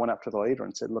hour, I went up to the leader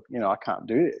and said, look, you know, I can't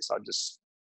do this. I just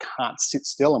can't sit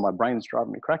still and my brain's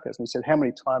driving me crackers. And he said, how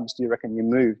many times do you reckon you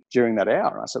moved during that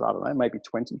hour? And I said, I don't know, maybe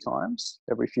 20 times.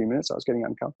 Every few minutes I was getting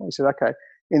uncomfortable. He said, okay,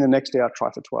 in the next hour, try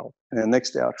for 12. And in the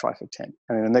next hour, try for 10.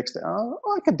 And in the next hour,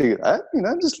 I could do that. You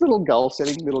know, just little goal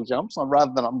setting, little jumps.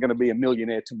 Rather than I'm going to be a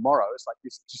millionaire tomorrow, it's like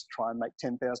just try and make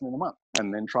 10,000 in a month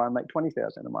and then try and make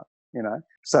 20,000 in a month. You know,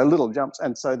 so little jumps.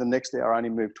 And so the next hour I only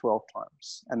moved 12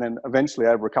 times. And then eventually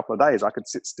over a couple of days, I could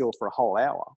sit still for a whole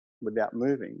hour without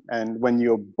moving. And when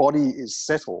your body is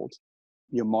settled,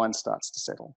 your mind starts to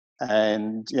settle.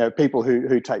 And, you know, people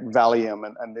who take Valium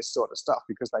and this sort of stuff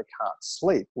because they can't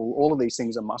sleep, well, all of these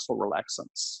things are muscle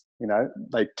relaxants. You know,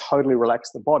 they totally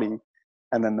relax the body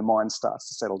and then the mind starts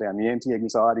to settle down. The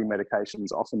anti-anxiety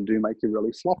medications often do make you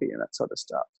really floppy and that sort of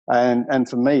stuff. And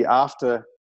for me, after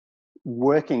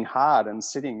working hard and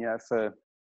sitting, you know, for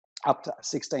up to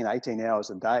 16, 18 hours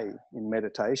a day in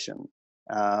meditation,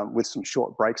 with some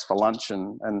short breaks for lunch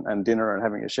and dinner and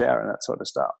having a shower and that sort of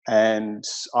stuff. And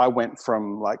I went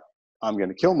from like, I'm going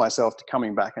to kill myself to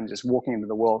coming back and just walking into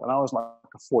the world. And I was like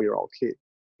a 4-year-old kid,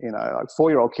 you know, like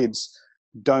 4-year-old kids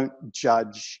don't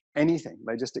judge anything.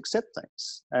 They just accept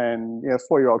things. And, you know,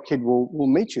 a 4-year-old kid will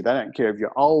meet you. They don't care if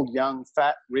you're old, young,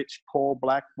 fat, rich, poor,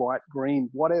 black, white, green,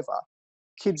 whatever.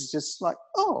 Kids just like,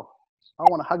 oh, I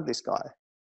want to hug this guy.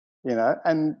 You know,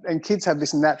 and kids have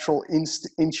this natural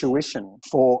intuition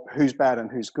for who's bad and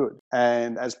who's good.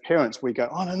 And as parents, we go,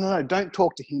 oh, no, don't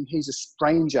talk to him. He's a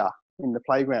stranger in the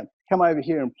playground. Come over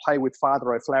here and play with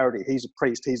Father O'Flaherty. He's a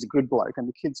priest. He's a good bloke. And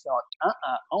the kids go,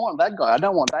 I want that guy. I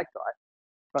don't want that guy.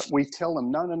 But we tell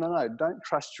them, no, don't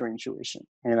trust your intuition,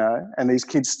 you know. And these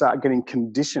kids start getting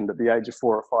conditioned at the age of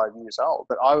 4 or 5 years old.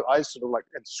 But I sort of like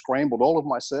had scrambled all of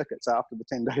my circuits after the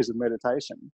 10 days of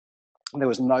meditation. There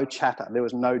was no chatter. There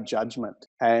was no judgment.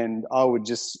 And I would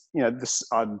just, you know,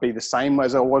 I'd be the same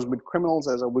as I was with criminals,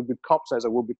 as I would with cops, as I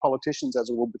would with politicians, as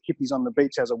I would with hippies on the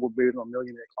beach, as I would with my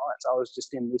millionaire clients. I was just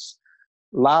in this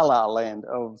la-la land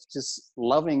of just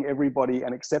loving everybody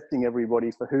and accepting everybody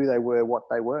for who they were, what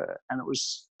they were. And it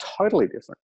was totally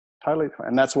different.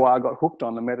 And that's why I got hooked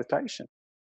on the meditation,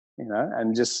 you know,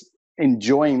 and just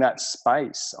enjoying that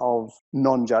space of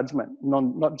non-judgment,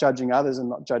 not judging others and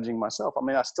not judging myself. I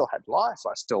mean, I still had life.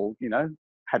 I still, you know,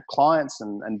 had clients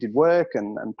and did work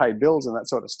and paid bills and that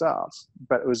sort of stuff.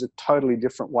 But it was a totally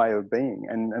different way of being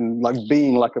and like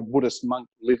being like a Buddhist monk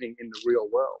living in the real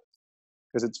world.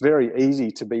 Because it's very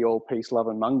easy to be all peace, love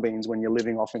and mung beans when you're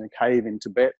living off in a cave in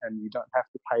Tibet and you don't have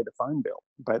to pay the phone bill.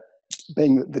 But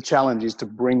the challenge is to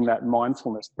bring that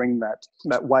mindfulness, bring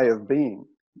that way of being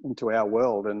into our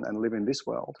world and live in this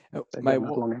world. Mate,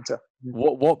 long answer.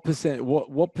 What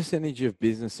percentage of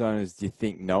business owners do you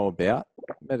think know about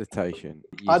meditation?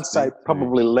 I'd say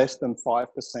probably less than 5%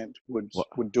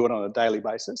 would do it on a daily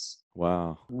basis.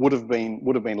 Wow. Would have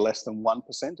been less than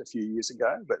 1% a few years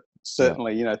ago, but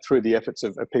certainly, you know, through the efforts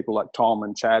of people like Tom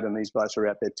and Chad and these guys who are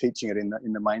out there teaching it in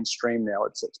the mainstream now,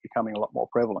 it's becoming a lot more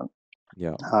prevalent.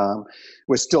 Yeah.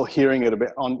 We're still hearing it a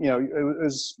bit on, you know, it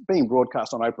was being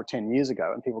broadcast on Oprah 10 years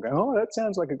ago, and people go, oh, that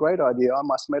sounds like a great idea. I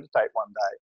must meditate one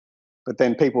day. But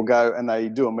then people go and they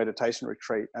do a meditation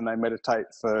retreat and they meditate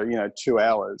for, you know, 2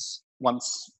 hours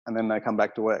once, and then they come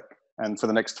back to work. And for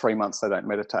the next 3 months, they don't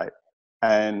meditate.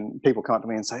 And people come up to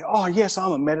me and say, oh, yes,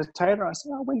 I'm a meditator. I say,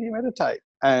 oh, when do you meditate?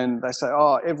 And they say,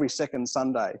 oh, every second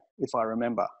Sunday, if I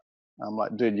remember. I'm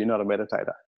like, dude, you're not a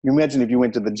meditator. You imagine if you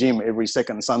went to the gym every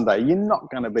second Sunday, you're not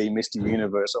going to be Mr.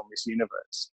 Universe or Miss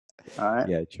Universe. All right?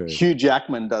 Yeah, true. Hugh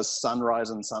Jackman does sunrise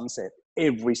and sunset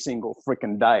every single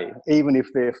freaking day. Even if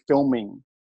they're filming,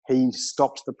 he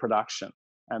stops the production.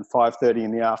 And 5:30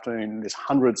 in the afternoon, there's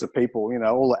hundreds of people, you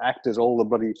know, all the actors, all the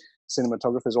bloody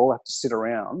cinematographers all have to sit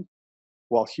around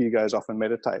while Hugh goes off and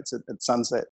meditates at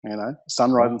sunset, you know,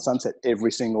 sunrise and sunset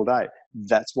every single day.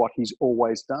 That's what he's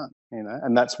always done, you know,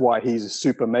 and that's why he's a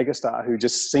super megastar who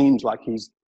just seems like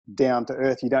he's down to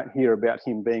earth. You don't hear about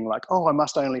him being like, oh, I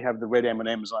must only have the red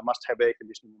M&Ms, I must have air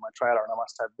conditioning in my trailer, and I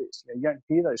must have this. You don't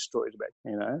hear those stories about,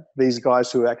 you know, these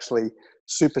guys who are actually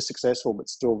super successful but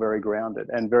still very grounded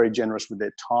and very generous with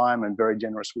their time and very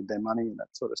generous with their money and that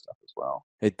sort of stuff as well.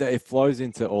 It flows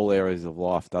into all areas of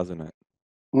life, doesn't it?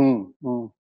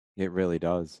 It really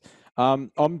does.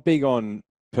 I'm big on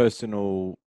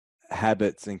personal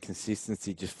habits and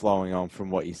consistency, just flowing on from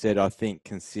what you said. I think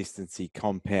consistency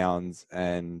compounds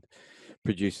and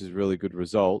produces really good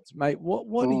results. Mate,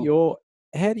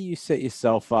 how do you set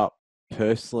yourself up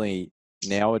personally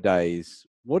nowadays?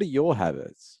 What are your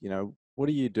habits? You know, what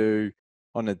do you do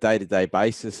on a day-to-day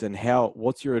basis, and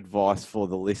what's your advice for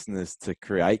the listeners to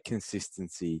create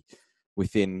consistency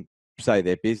within, say,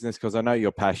 their business? Because I know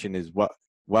your passion is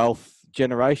wealth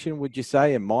generation, would you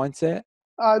say, and mindset?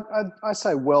 I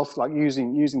say wealth, like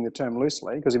using the term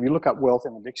loosely, because if you look up wealth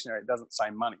in the dictionary, it doesn't say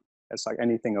money. It's like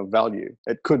anything of value.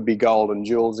 It could be gold and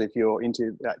jewels if you're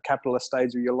into that capitalist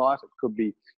stage of your life. It could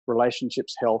be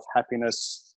relationships, health,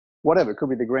 happiness, whatever. It could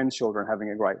be the grandchildren having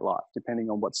a great life,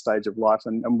 depending on what stage of life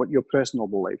and what your personal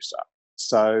beliefs are.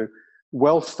 So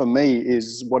wealth for me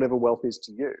is whatever wealth is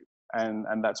to you.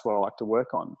 And that's what I like to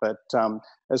work on. But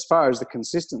as far as the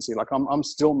consistency, like I'm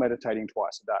still meditating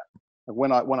twice a day.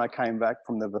 When I came back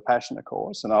from the Vipassana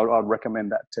course, and I'd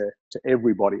recommend that to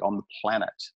everybody on the planet.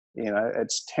 You know,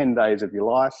 it's 10 days of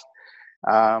your life.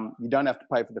 You don't have to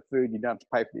pay for the food. You don't have to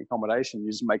pay for the accommodation.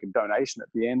 You just make a donation at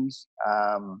the end.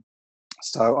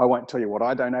 So I won't tell you what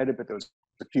I donated, but there was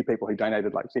a few people who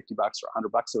donated like $50 or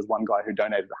 $100. There was one guy who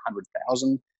donated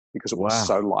 100,000 because it was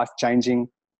so life-changing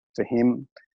for him.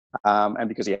 And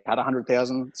because he had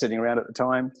 100,000 sitting around at the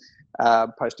time.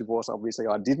 Post-divorce, obviously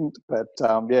I didn't, but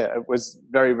it was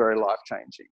very, very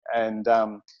life-changing. And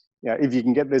you know, if you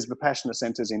can get, there's Vipassana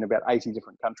centers in about 80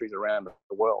 different countries around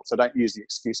the world. So don't use the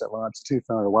excuse that, well, it's too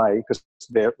far away, because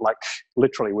they're like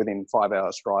literally within 5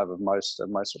 hours drive of most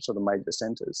sort of major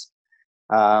centers.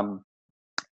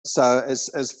 So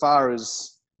as far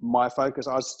as my focus,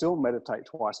 I still meditate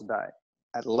twice a day,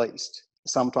 at least.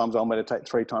 Sometimes I'll meditate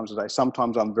 3 times a day.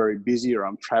 Sometimes I'm very busy or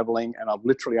I'm traveling and I've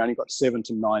literally only got 7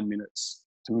 to 9 minutes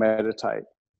to meditate.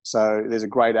 So there's a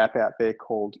great app out there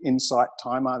called Insight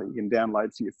Timer that you can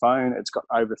download for your phone. It's got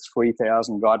over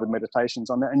 3,000 guided meditations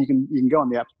on there. And you can go on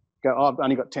the app, go, oh, I've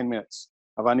only got 10 minutes.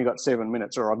 I've only got 7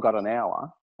 minutes, or I've got an hour.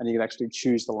 And you can actually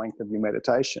choose the length of your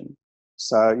meditation.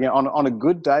 So, you know, on a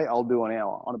good day, I'll do an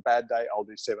hour. On a bad day, I'll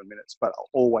do 7 minutes, but I'll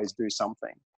always do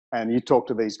something. And you talk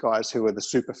to these guys who are the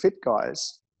super fit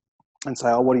guys and say,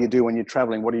 oh, what do you do when you're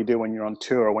traveling? What do you do when you're on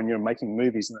tour or when you're making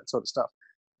movies and that sort of stuff?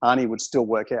 Arnie would still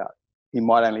work out. He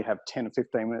might only have 10 or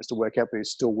 15 minutes to work out, but he'd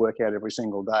still work out every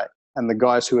single day. And the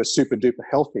guys who are super duper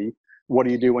healthy, what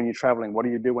do you do when you're traveling? What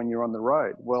do you do when you're on the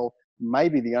road? Well,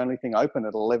 maybe the only thing open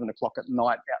at 11 o'clock at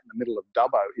night out in the middle of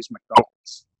Dubbo is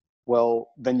McDonald's. Well,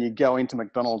 then you go into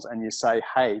McDonald's and you say,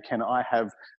 hey, can I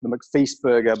have the McFeast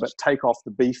burger, but take off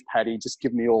the beef patty, just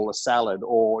give me all the salad,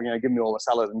 or, you know, give me all the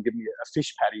salad and give me a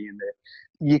fish patty in there.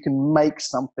 You can make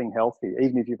something healthy,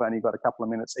 even if you've only got a couple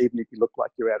of minutes, even if you look like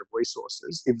you're out of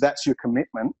resources. If that's your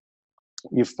commitment,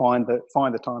 you find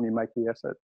the time, you make the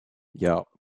effort. Yeah.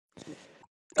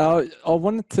 I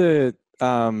wanted to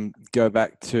go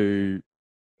back to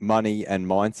money and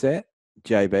mindset,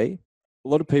 JB. A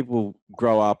lot of people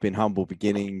grow up in humble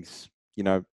beginnings. You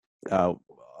know,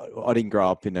 I didn't grow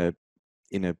up in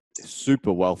a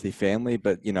super wealthy family,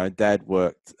 but Dad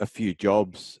worked a few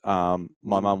jobs. My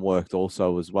mum worked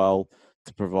also as well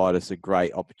to provide us a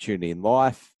great opportunity in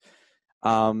life.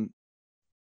 I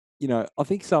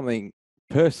think something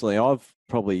personally I've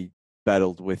probably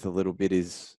battled with a little bit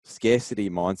is scarcity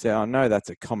mindset. I know that's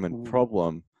a common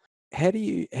problem. How do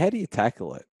you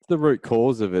tackle it? The root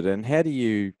cause of it, and how do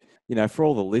you, for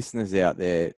all the listeners out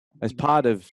there, as part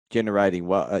of generating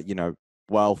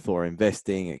wealth or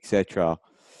investing, etc.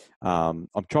 I'm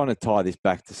trying to tie this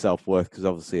back to self-worth because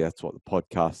obviously that's what the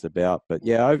podcast's about. But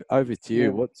yeah, over to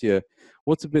you. Yeah.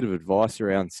 What's a bit of advice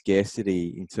around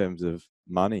scarcity in terms of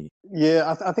money?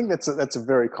 Yeah, I think that's a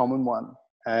very common one.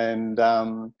 And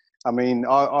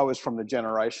I was from the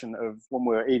generation of when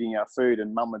we were eating our food,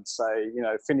 and Mum would say,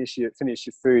 finish your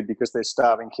food because there's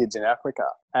starving kids in Africa.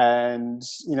 And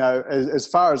as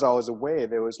far as I was aware,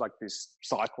 there was like this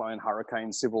cyclone,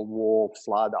 hurricane, civil war,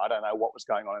 flood. I don't know what was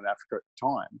going on in Africa at the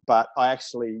time, but I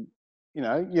actually,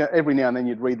 every now and then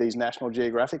you'd read these National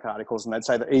Geographic articles, and they'd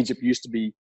say that Egypt used to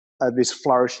be this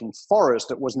flourishing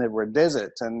forest. It was never a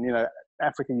desert, and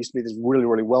Africa used to be this really,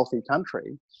 really wealthy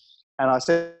country. And I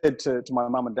said to my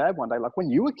mum and dad one day, like, when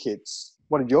you were kids,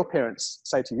 what did your parents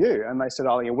say to you? And they said,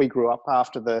 we grew up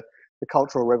after the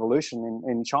Cultural Revolution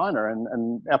in China,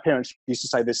 and our parents used to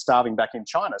say, there's starving back in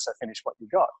China, so finish what you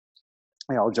got.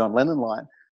 The old John Lennon line.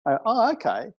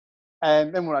 Okay.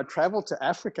 And then when I traveled to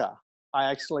Africa, I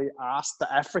actually asked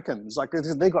the Africans, like,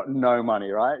 they got no money,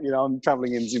 right? I'm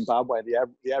traveling in Zimbabwe. The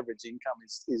average income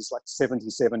is like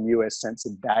 77 US cents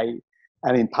a day.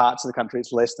 And in parts of the country,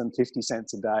 it's less than 50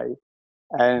 cents a day.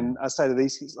 And I say to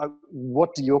these kids, like,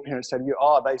 what do your parents say to you?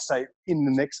 They say, in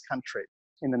the next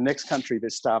country,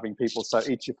 there's starving people. So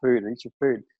eat your food.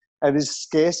 And there's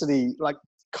scarcity, like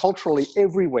culturally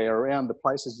everywhere around the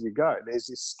places you go. There's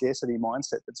this scarcity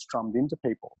mindset that's drummed into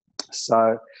people.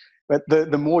 So, but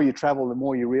the more you travel, the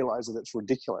more you realize that it's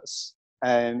ridiculous.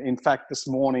 And in fact, this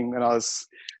morning when I was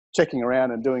checking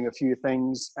around and doing a few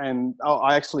things, and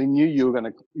I actually knew you were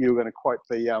going to quote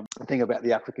the thing about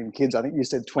the African kids. I think you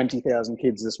said 20,000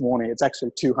 kids this morning. It's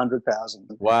actually 200,000.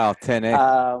 Wow,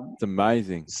 10x. It's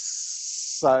amazing.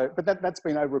 So, but that's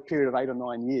been over a period of 8 or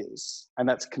 9 years, and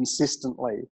that's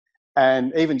consistently.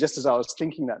 And even just as I was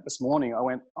thinking that this morning, I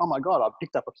went, oh my God, I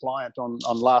picked up a client on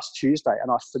last Tuesday, and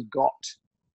I forgot.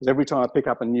 Because every time I pick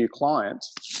up a new client,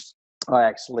 I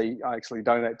actually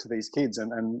donate to these kids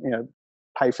and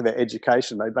pay for their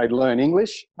education. They learn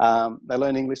English.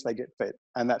 They get fed.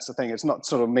 And that's the thing. It's not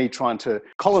sort of me trying to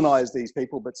colonize these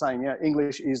people, but saying,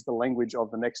 English is the language of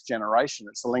the next generation.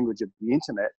 It's the language of the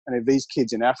internet. And if these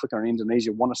kids in Africa and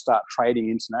Indonesia want to start trading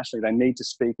internationally, they need to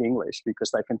speak English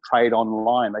because they can trade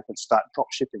online. They can start drop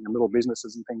shipping and little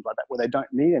businesses and things like that where they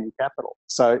don't need any capital.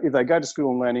 So if they go to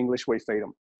school and learn English, we feed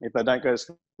them. If they don't go to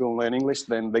school and learn English,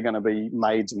 then they're going to be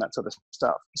maids and that sort of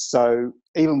stuff. So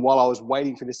even while I was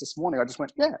waiting for this morning, I just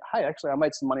went, hey, actually, I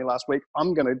made some money last week.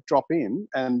 I'm going to drop in.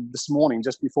 And this morning,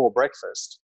 just before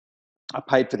breakfast, I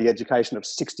paid for the education of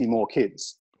 60 more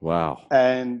kids. Wow.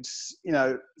 And,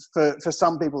 for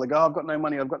some people, they go, I've got no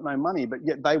money. But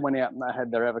yet they went out and they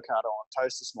had their avocado on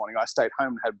toast this morning. I stayed home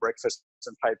and had breakfast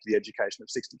and paid for the education of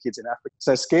 60 kids in Africa.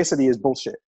 So scarcity is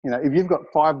bullshit. If you've got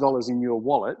 $5 in your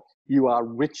wallet, you are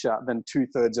richer than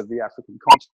 2/3 of the African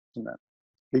continent,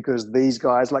 because these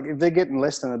guys, like, if they're getting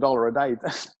less than $1 a day,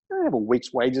 they don't have a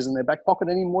week's wages in their back pocket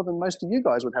any more than most of you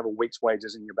guys would have a week's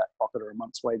wages in your back pocket or a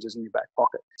month's wages in your back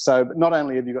pocket. So, but not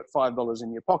only have you got $5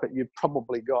 in your pocket, you've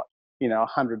probably got,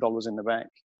 $100 in the bank.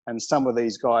 And some of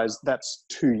these guys, that's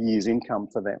 2 years' income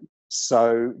for them.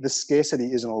 So the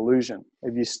scarcity is an illusion.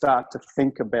 If you start to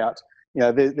think about,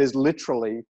 there's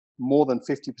literally more than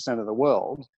 50% of the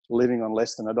world living on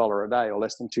less than $1 a day or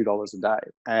less than $2 a day.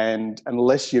 And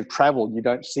unless you've traveled, you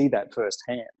don't see that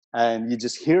firsthand. And you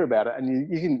just hear about it,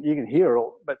 and you can hear it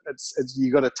all, but it's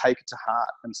you got to take it to heart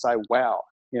and say, wow,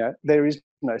 there is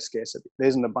no scarcity.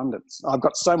 There's an abundance. I've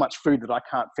got so much food that I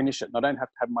can't finish it. And I don't have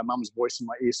to have my mum's voice in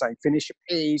my ear saying, finish your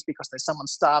peas because there's someone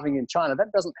starving in China.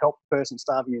 That doesn't help the person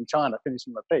starving in China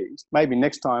finishing the peas. Maybe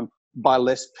next time buy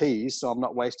less peas so I'm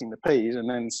not wasting the peas, and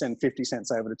then send 50 cents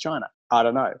over to China. I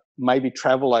don't know. Maybe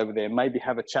travel over there. Maybe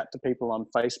have a chat to people on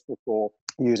Facebook or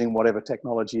using whatever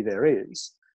technology there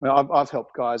is. I've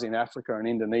helped guys in Africa and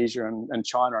Indonesia and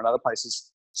China and other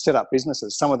places set up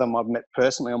businesses. Some of them I've met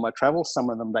personally on my travels. Some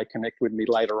of them they connect with me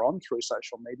later on through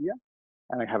social media,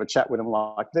 and I have a chat with them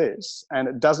like this. And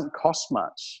it doesn't cost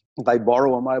much. They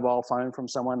borrow a mobile phone from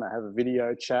someone. They have a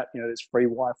video chat. There's free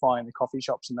Wi-Fi in the coffee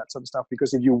shops and that sort of stuff.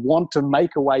 Because if you want to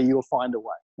make a way, you'll find a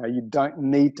way. You don't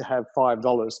need to have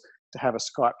 $5 to have a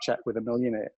Skype chat with a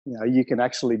millionaire. You know, you can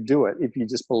actually do it if you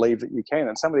just believe that you can.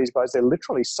 And some of these guys, they're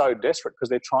literally so desperate because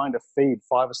they're trying to feed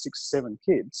 5 or 6, 7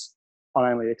 kids on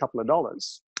only a couple of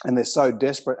dollars. And they're so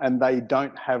desperate, and they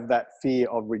don't have that fear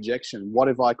of rejection. What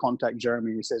if I contact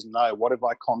Jeremy and he says no? What if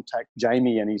I contact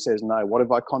Jamie and he says no? What if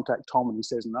I contact Tom and he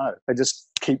says no? They just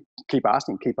keep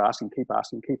asking.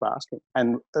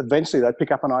 And eventually they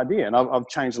pick up an idea. And I've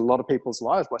changed a lot of people's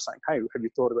lives by saying, hey, have you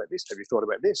thought about this? Have you thought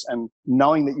about this? And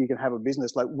knowing that you can have a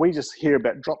business, like we just hear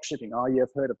about drop shipping. Oh, yeah, I've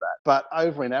heard of that. But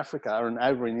over in Africa and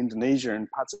over in Indonesia and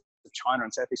parts of China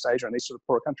and Southeast Asia and these sort of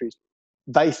poorer countries,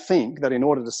 they think that in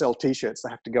order to sell T-shirts, they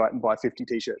have to go out and buy 50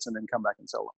 T-shirts and then come back and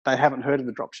sell them. They haven't heard of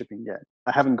the drop shipping yet.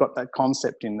 They haven't got that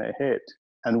concept in their head.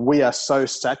 And we are so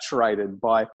saturated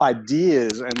by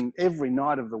ideas, and every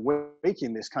night of the week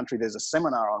in this country, there's a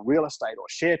seminar on real estate or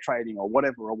share trading or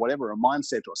whatever, a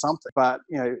mindset or something. But,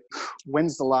 you know,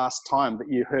 when's the last time that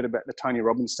you heard about the Tony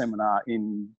Robbins seminar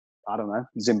in, I don't know,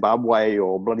 Zimbabwe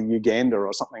or bloody Uganda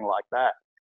or something like that?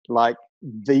 Like,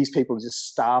 these people are just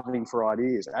starving for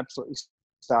ideas, absolutely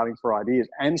starving for ideas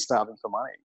and starving for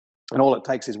money. And all it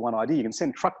takes is one idea. You can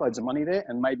send truckloads of money there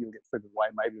and maybe you'll get flipped away,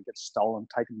 maybe you'll get stolen,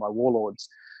 taken by warlords.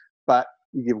 But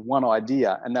you give one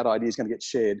idea and that idea is going to get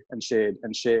shared and shared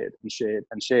and shared and shared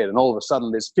and shared. And all of a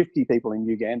sudden there's 50 people in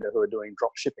Uganda who are doing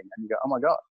drop shipping. And you go, oh my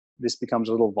God, this becomes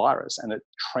a little virus and it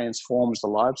transforms the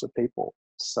lives of people.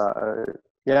 So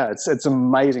yeah, it's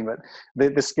amazing that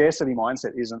the scarcity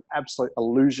mindset is an absolute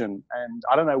illusion. And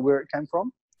I don't know where it came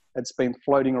from. It's been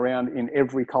floating around in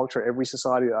every culture, every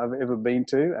society that I've ever been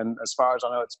to. And as far as I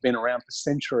know, it's been around for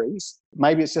centuries.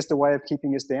 Maybe it's just a way of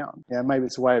keeping us down. Yeah, maybe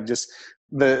it's a way of just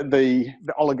the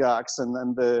oligarchs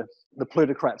and the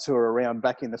plutocrats who were around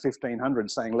back in the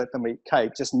 1500s saying, let them eat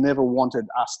cake, just never wanted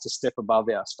us to step above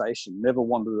our station, never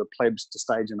wanted the plebs to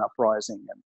stage an uprising.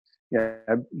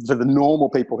 And for the normal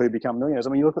people who become millionaires. I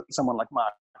mean, you look at someone like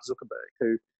Mark Zuckerberg,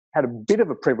 who had a bit of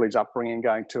a privileged upbringing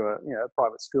going to a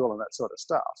private school and that sort of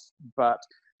stuff, but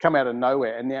come out of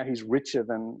nowhere and now he's richer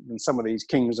than some of these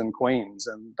kings and queens,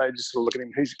 and they just look at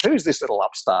him, who's this little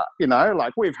upstart? You know,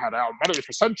 like, we've had our money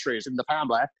for centuries in the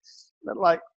family.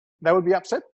 Like, they would be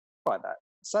upset by that.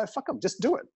 So fuck them, just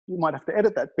do it. You might have to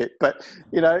edit that bit, but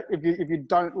you know, if you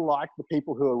don't like the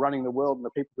people who are running the world and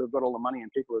the people who have got all the money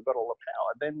and people who've got all the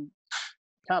power, then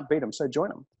you can't beat them. So join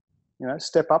them. You know,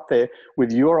 step up there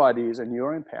with your ideas and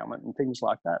your empowerment and things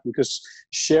like that, because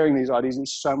sharing these ideas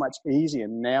is so much easier.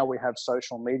 Now we have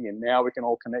social media. Now we can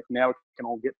all connect. Now we can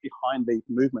all get behind these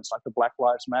movements like the Black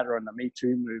Lives Matter and the Me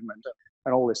Too movement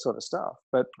and all this sort of stuff.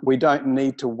 But we don't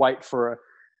need to wait for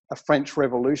a French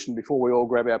Revolution before we all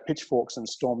grab our pitchforks and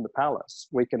storm the palace.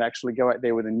 We can actually go out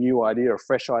there with a new idea, a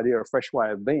fresh way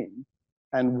of being.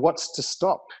 And what's to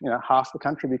stop, half the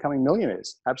country becoming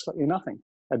millionaires? Absolutely nothing.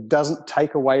 It doesn't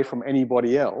take away from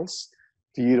anybody else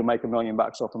for you to make $1 million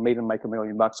or for me to make $1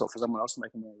 million or for someone else to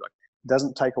make $1 million. It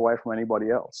doesn't take away from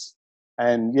anybody else.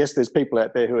 And yes, there's people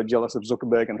out there who are jealous of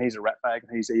Zuckerberg and he's a ratbag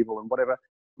and he's evil and whatever.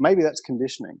 Maybe that's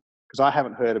conditioning, because I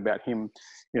haven't heard about him,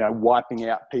 wiping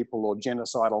out people or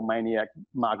genocidal maniac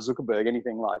Mark Zuckerberg,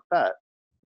 anything like that.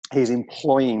 He's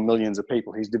employing millions of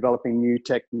people. He's developing new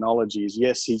technologies.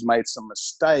 Yes, he's made some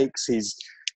mistakes. He's,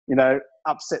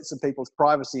 upset some people's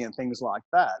privacy and things like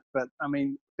that. But I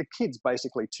mean, the kid's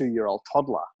basically a 2-year-old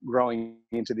toddler growing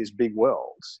into this big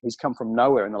world. He's come from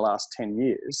nowhere in the last 10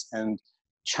 years and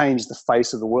changed the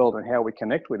face of the world and how we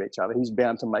connect with each other. He's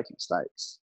bound to make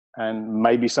mistakes. And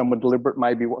maybe some were deliberate,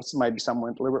 maybe some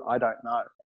weren't deliberate, I don't know.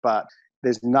 But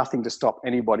there's nothing to stop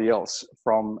anybody else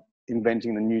from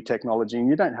inventing the new technology. And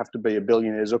you don't have to be a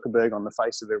billionaire Zuckerberg on the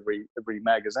face of every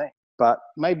magazine, but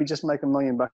maybe just make $1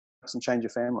 million and change your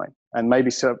family, and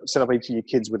maybe set up each of your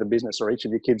kids with a business or each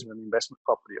of your kids with an investment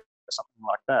property or something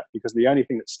like that. Because the only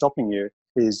thing that's stopping you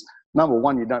is, number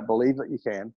one, you don't believe that you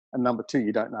can, and number two,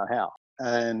 you don't know how.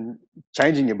 And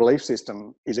changing your belief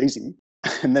system is easy,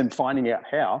 and then finding out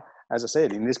how. As I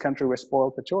said, in this country, we're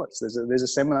spoiled for choice. There's a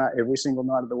seminar every single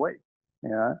night of the week.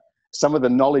 Some of the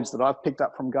knowledge that I've picked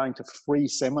up from going to free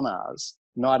seminars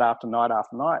night after night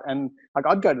after night, and like,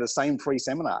 I'd go to the same free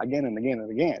seminar again and again and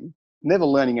again, never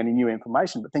learning any new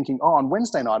information, but thinking, on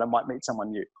Wednesday night I might meet someone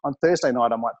new. On Thursday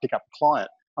night I might pick up a client.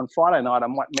 On Friday night I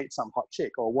might meet some hot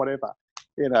chick or whatever.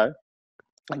 And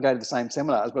go to the same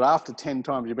seminars. But after 10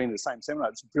 times you've been to the same seminar,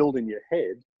 it's drilled in your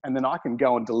head, and then I can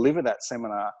go and deliver that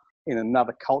seminar in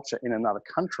another culture, in another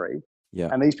country. Yeah.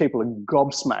 And these people are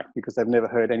gobsmacked because they've never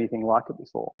heard anything like it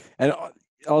before. And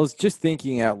I was just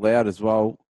thinking out loud as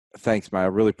well. Thanks, mate. I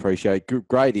really appreciate it.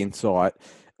 Great insight.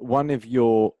 One of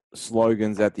your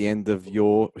slogans at the end of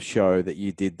your show that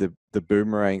you did, the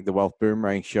Wealth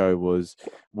Boomerang show, was,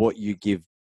 what you give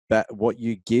back, what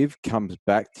you give comes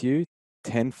back to you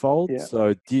tenfold. Yeah.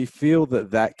 So do you feel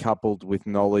that coupled with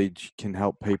knowledge can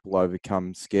help people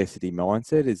overcome scarcity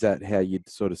mindset? Is that how you'd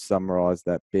sort of summarize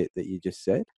that bit that you just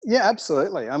said? Yeah,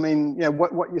 absolutely. I mean,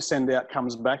 what you send out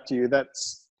comes back to you.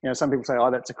 That's, some people say, oh,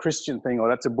 that's a Christian thing, or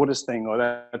that's a Buddhist thing, or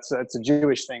that's a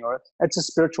Jewish thing, or it's a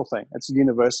spiritual thing. It's a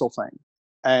universal thing.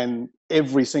 And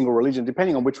every single religion,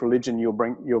 depending on which religion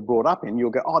you're brought up in, you'll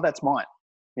go, oh, that's mine.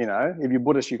 If you're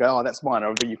Buddhist, you go, oh, that's mine.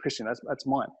 Or if you're Christian, that's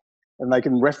mine. And they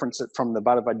can reference it from the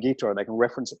Bhagavad Gita, or they can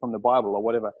reference it from the Bible or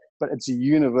whatever. But it's a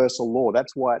universal law.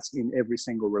 That's why it's in every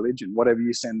single religion. Whatever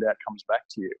you send out comes back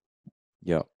to you.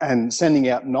 Yeah. And sending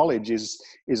out knowledge is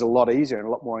a lot easier and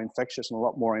a lot more infectious and a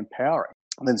lot more empowering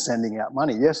than sending out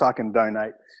money. Yes, I can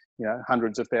donate,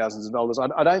 hundreds of thousands of dollars.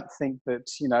 I don't think that,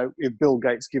 if Bill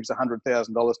Gates gives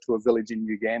 $100,000 to a village in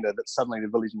Uganda, that suddenly the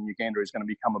village in Uganda is going to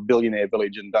become a billionaire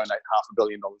village and donate $500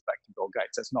 million back to Bill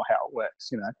Gates. That's not how it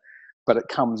works, But it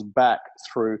comes back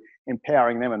through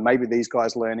empowering them, and maybe these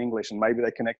guys learn English, and maybe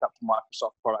they connect up to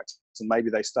Microsoft products, and maybe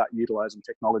they start utilizing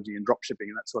technology and drop shipping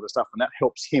and that sort of stuff, and that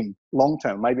helps him long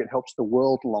term. Maybe it helps the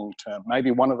world long term. Maybe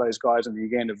one of those guys in the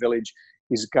Uganda village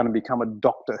is going to become a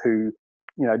doctor who,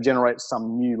 generates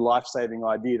some new life-saving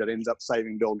idea that ends up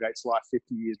saving Bill Gates' life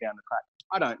 50 years down the track.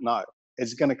 I don't know.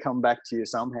 It's going to come back to you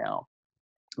somehow.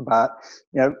 But,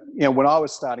 when I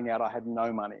was starting out, I had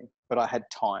no money, but I had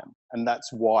time. And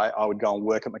that's why I would go and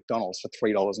work at McDonald's for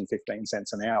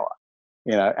 $3.15 an hour,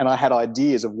 and I had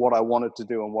ideas of what I wanted to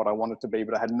do and what I wanted to be,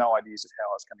 but I had no ideas of how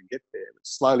I was going to get there. But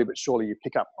slowly but surely you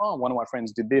pick up, oh, one of my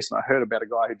friends did this, and I heard about a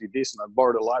guy who did this, and I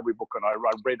borrowed a library book, and I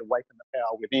read Awaken the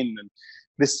Power Within, and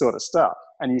this sort of stuff.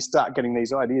 And you start getting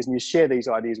these ideas, and you share these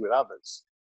ideas with others,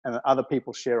 and other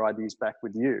people share ideas back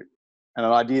with you. And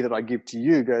an idea that I give to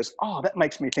you goes, oh, that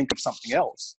makes me think of something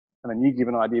else. And then you give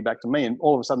an idea back to me, and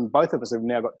all of a sudden both of us have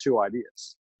now got two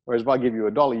ideas. Whereas if I give you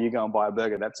 $1, you go and buy a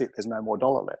burger, that's it. There's no more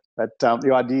dollar left. But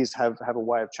the ideas have a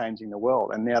way of changing the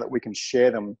world. And now that we can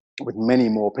share them with many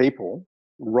more people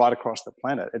right across the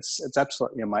planet, it's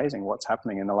absolutely amazing what's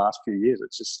happening in the last few years.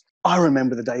 It's just, I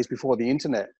remember the days before the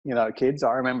internet, kids.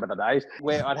 I remember the days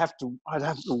where I'd have to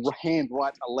hand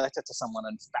write a letter to someone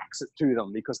and fax it to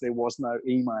them because there was no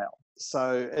email.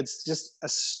 So it's just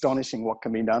astonishing what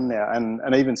can be done now. And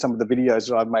even some of the videos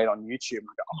that I've made on YouTube,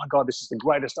 I go, oh my God, this is the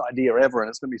greatest idea ever, and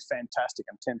it's going to be fantastic,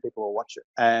 and 10 people will watch it.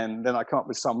 And then I come up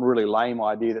with some really lame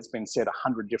idea that's been said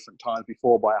 100 different times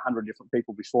before by 100 different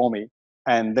people before me.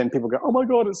 And then people go, oh my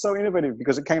God, it's so innovative,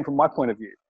 because it came from my point of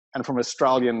view and from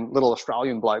little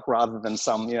Australian bloke rather than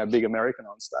some, big American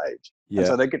on stage. Yeah. And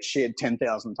so they get shared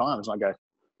 10,000 times. And I go,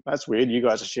 that's weird. You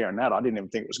guys are sharing that. I didn't even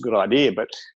think it was a good idea, but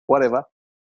whatever.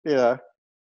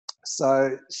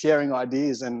 So sharing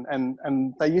ideas, and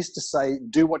they used to say,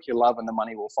 do what you love and the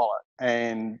money will follow.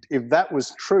 And if that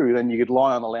was true, then you could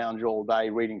lie on the lounge all day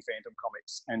reading Phantom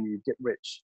comics and you'd get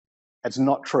rich. It's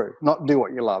not true. Not do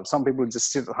what you love. Some people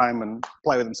just sit at home and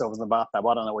play with themselves in the bathtub.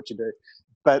 I don't know what you do,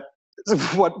 but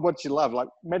what you love, like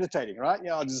meditating, right?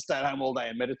 I'll just stay at home all day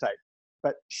and meditate.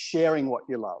 But sharing what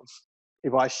you love.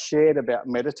 If I shared about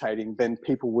meditating, then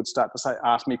people would start to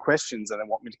ask me questions, and they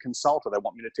want me to consult, or they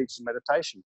want me to teach them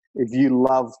meditation. If you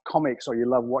love comics or you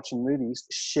love watching movies,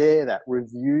 share that,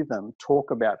 review them,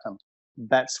 talk about them.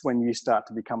 That's when you start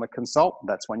to become a consultant.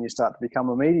 That's when you start to become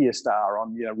a media star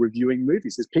on, reviewing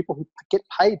movies. There's people who get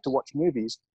paid to watch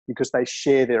movies because they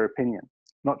share their opinion,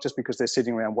 not just because they're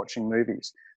sitting around watching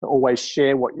movies. They always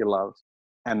share what you love,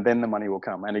 and then the money will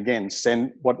come. And again,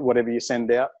 send whatever you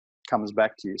send out comes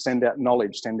back to you. Send out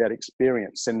knowledge, send out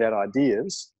experience, send out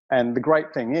ideas. And the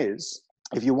great thing is,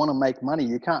 if you want to make money,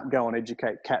 you can't go and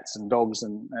educate cats and dogs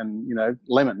and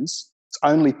lemons. It's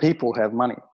only people have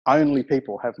money. Only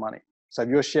people have money. So if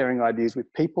you're sharing ideas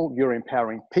with people, you're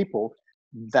empowering people,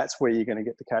 that's where you're going to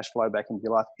get the cash flow back into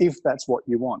your life. If that's what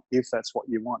you want,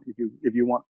 if you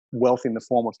want wealth in the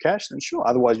form of cash, then sure.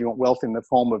 Otherwise, you want wealth in the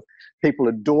form of people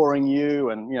adoring you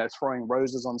and, throwing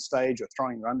roses on stage or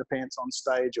throwing your underpants on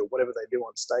stage or whatever they do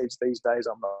on stage these days.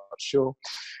 I'm not sure.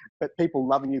 But people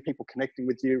loving you, people connecting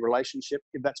with you, relationship,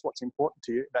 if that's what's important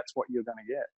to you, that's what you're going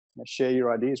to get. Share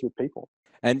your ideas with people.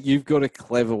 And you've got a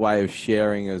clever way of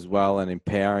sharing as well and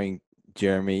empowering,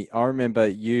 Jeremy. I remember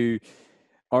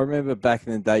back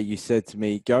in the day, you said to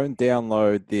me, go and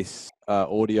download this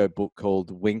audio book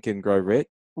called Wink and Grow Rich.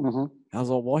 Mm-hmm. I was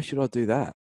like, why should I do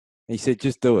that? And he said,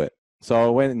 just do it. So I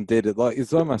went and did it. Like,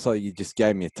 it's almost like you just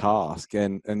gave me a task,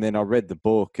 and then I read the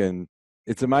book, and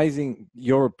it's amazing.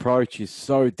 Your approach is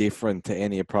so different to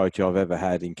any approach I've ever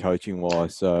had in coaching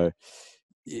wise. So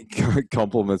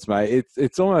compliments, mate.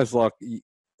 It's almost like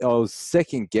I was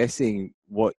second guessing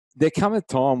what. There come a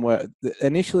time where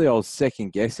initially I was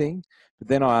second guessing, but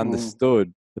then I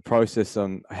understood the process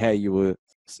on how you were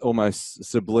almost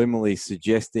subliminally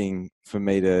suggesting for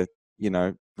me to,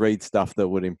 read stuff that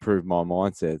would improve my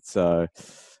mindset. So,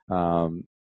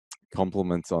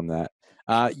 compliments on that.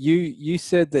 You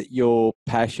said that your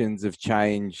passions have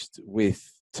changed with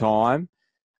time,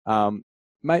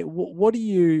 mate. What are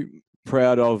you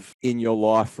proud of in your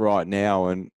life right now,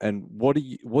 and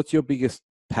what's your biggest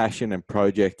passion and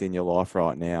project in your life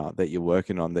right now that you're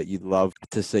working on that you'd love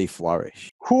to see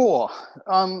flourish? Cool.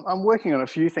 I'm working on a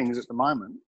few things at the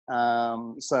moment.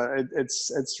 So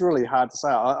it's really hard to say.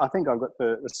 I think I've got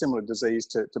the similar disease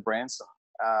to Branson.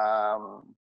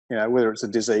 Whether it's a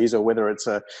disease or whether it's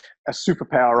a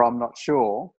superpower, I'm not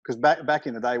sure. Because back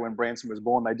in the day when Branson was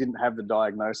born, they didn't have the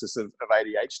diagnosis of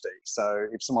ADHD. So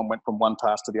if someone went from one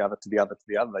task to the other,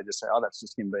 they just say, oh, that's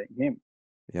just him being him.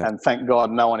 Yeah. And thank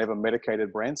God no one ever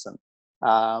medicated Branson.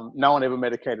 No one ever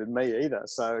medicated me either.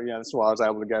 So, that's why I was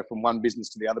able to go from one business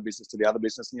to the other business to the other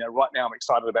business. Right now I'm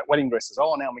excited about wedding dresses.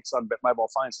 Oh, now I'm excited about mobile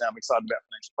phones. Now I'm excited about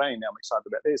financial planning. Now I'm excited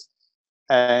about this.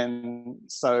 And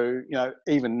so,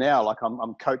 even now, like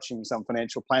I'm coaching some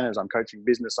financial planners, I'm coaching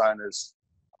business owners,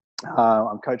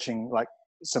 I'm coaching like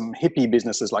some hippie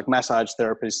businesses like massage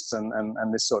therapists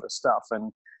and this sort of stuff.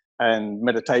 And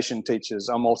meditation teachers.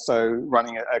 I'm also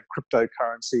running a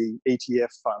cryptocurrency ETF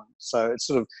fund. So it's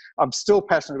sort of, I'm still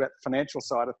passionate about the financial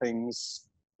side of things,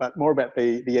 but more about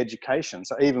the education.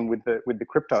 So even with the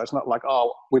crypto, it's not like,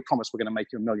 oh, we promise we're going to make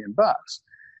you $1 million,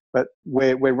 but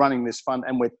we're running this fund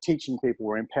and we're teaching people,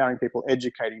 we're empowering people,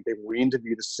 educating people. We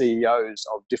interview the CEOs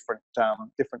of different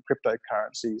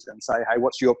cryptocurrencies and say, hey,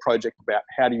 what's your project about?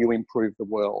 How do you improve the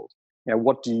world?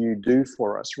 What do you do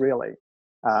for us really?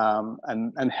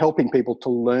 And helping people to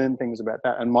learn things about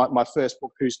that. And my first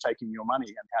book, Who's Taking Your Money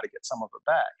and How to Get Some of It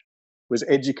Back, was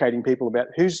educating people about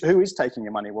who is taking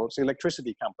your money. Well, it's the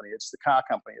electricity company, it's the car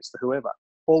company, it's the whoever.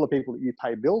 All the people that you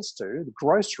pay bills to, the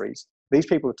groceries, these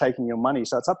people are taking your money.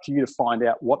 So it's up to you to find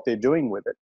out what they're doing with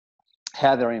it,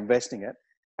 how they're investing it,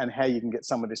 and how you can get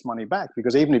some of this money back.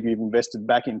 Because even if you've invested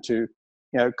back into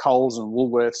Coles and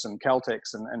Woolworths and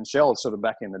Caltex and Shell sort of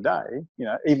back in the day,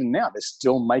 even now they're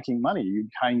still making money. You're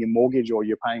paying your mortgage or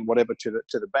you're paying whatever to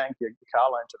the bank, your car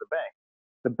loan to the bank.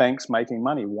 The bank's making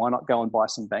money. Why not go and buy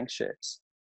some bank shares?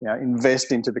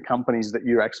 Invest into the companies that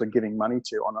you're actually giving money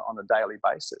to on a daily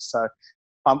basis. So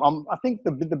I think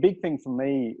the big thing for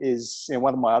me is,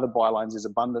 one of my other bylines is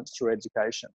abundance through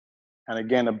education. And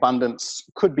again, abundance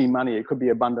could be money. It could be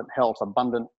abundant health,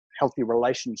 abundant healthy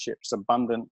relationships,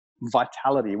 abundant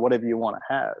vitality, whatever you want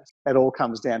to have. It all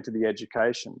comes down to the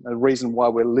education. The reason why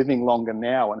we're living longer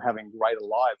now and having greater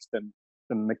lives than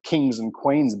the kings and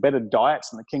queens, better diets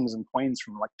than the kings and queens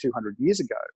from like 200 years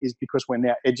ago, is because we're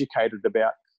now educated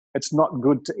about it's not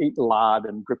good to eat lard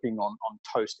and dripping on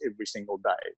toast every single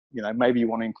day. Maybe you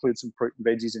want to include some fruit and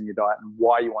veggies in your diet, and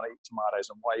why you want to eat tomatoes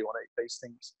and why you want to eat these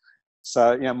things.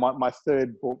 So, my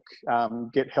third book,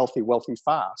 Get Healthy, Wealthy,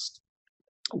 Fast,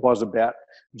 was about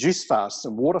juice fasts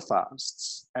and water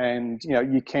fasts. And,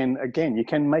 you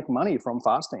can make money from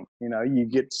fasting. You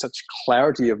get such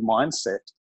clarity of mindset,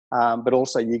 but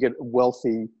also you get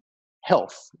wealthy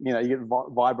health, you get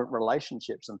vibrant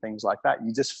relationships and things like that.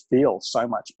 You just feel so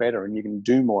much better and you can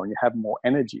do more and you have more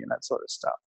energy and that sort of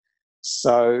stuff.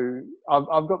 So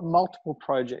I've got multiple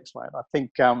projects, mate. I think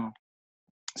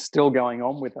still going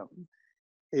on with them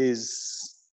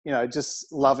is,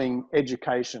 just loving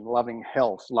education, loving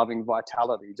health, loving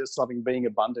vitality, just loving being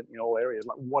abundant in all areas.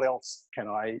 Like, what else can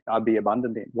I be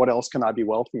abundant in? What else can I be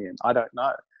wealthy in? I don't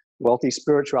know. Wealthy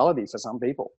spirituality for some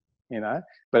people,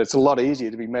 but it's a lot easier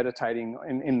to be meditating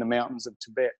in the mountains of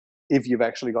Tibet if you've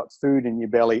actually got food in your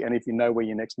belly and if you know where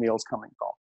your next meal's coming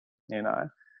from,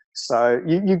 So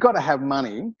you've got to have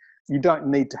money. You don't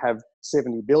need to have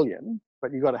 70 billion,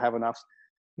 but you've got to have enough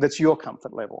that's your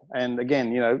comfort level. And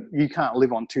again, you can't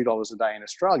live on $2 a day in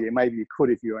Australia. Maybe you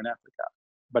could if you're in Africa.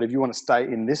 But if you want to stay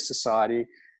in this society,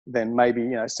 then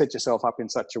maybe, set yourself up in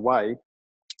such a way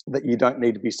that you don't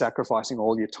need to be sacrificing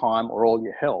all your time or all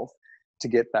your health to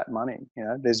get that money.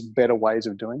 There's better ways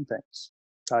of doing things.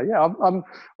 So yeah, I'm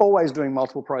always doing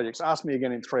multiple projects. Ask me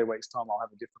again in 3 weeks' time, I'll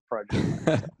have a different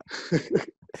project.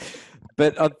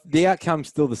 But the outcome's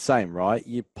still the same, right?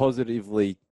 You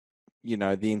positively,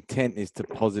 the intent is to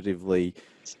positively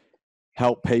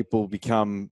help people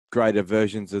become greater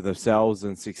versions of themselves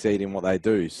and succeed in what they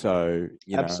do. So,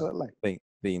 Absolutely. I think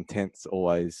the intent's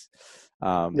always...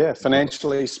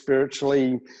 financially,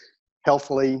 spiritually,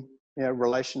 healthily,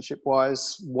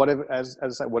 relationship-wise, whatever, as I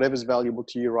say, whatever's valuable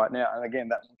to you right now. And again,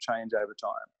 that will change over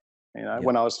time. You know,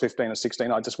 when I was 15 or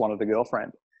 16, I just wanted a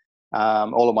girlfriend.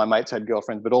 All of my mates had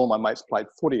girlfriends, but all my mates played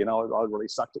footy, and I really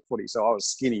sucked at footy. So I was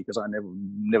skinny because I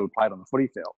never played on the footy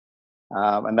field.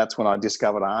 And that's when I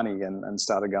discovered Arnie and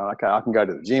started going, okay, I can go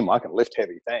to the gym, I can lift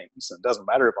heavy things. It doesn't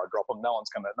matter if I drop them, no one's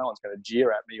gonna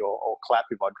jeer at me or clap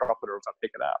if I drop it or if I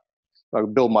pick it up. I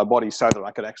would build my body so that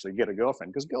I could actually get a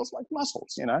girlfriend, because girls like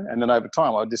muscles, you know. And then over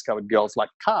time, I discovered girls like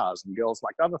cars and girls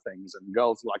like other things and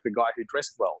girls like the guy who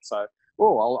dressed well. So,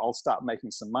 I'll start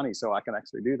making some money so I can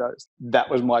actually do those. That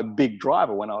was my big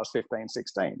driver when I was 15,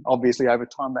 16. Obviously, over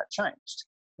time, that changed,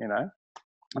 you know.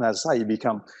 And as I say, you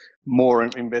become more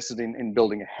invested in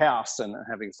building a house and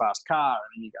having a fast car.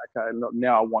 And you go, okay, look,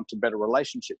 now I want a better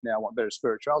relationship. Now I want better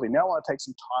spirituality. Now I want to take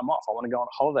some time off. I want to go on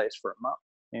holidays for a month.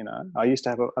 You know, I used to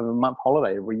have a month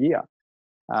holiday every year.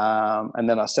 And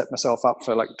then I set myself up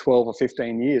for like 12 or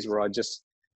 15 years where I just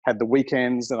had the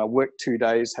weekends and I worked 2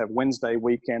 days, have Wednesday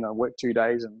weekend, I worked 2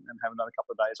 days and have another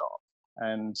couple of days off.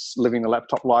 And living the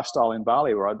laptop lifestyle in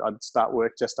Bali, where I'd start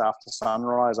work just after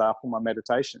sunrise, after my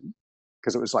meditation,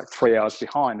 because it was like 3 hours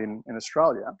behind in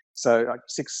Australia. So like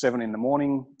 6, 7 in the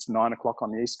morning, it's 9 o'clock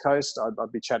on the East Coast.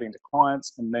 I'd be chatting to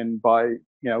clients. And then by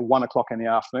 1 o'clock in the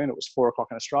afternoon, it was 4 o'clock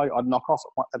in Australia, I'd knock off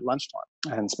at lunchtime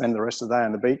and spend the rest of the day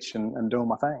on the beach and doing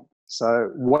my thing.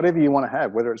 So whatever you want to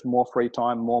have, whether it's more free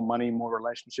time, more money, more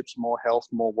relationships, more health,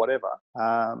 more whatever,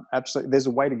 absolutely, there's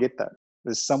a way to get that.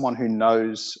 There's someone who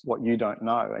knows what you don't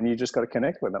know, and you just got to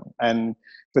connect with them. And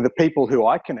for the people who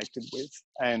I connected with,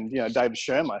 and Dave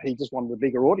Shermer, he just wanted a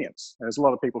bigger audience. And there's a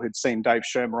lot of people who'd seen Dave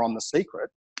Shermer on The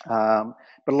Secret, but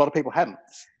a lot of people hadn't.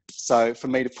 So for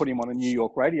me to put him on a New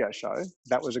York radio show,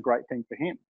 that was a great thing for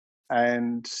him.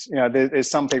 And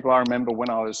there's some people I remember when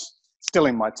I was still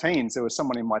in my teens, there was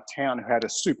someone in my town who had a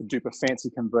super duper fancy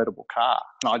convertible car,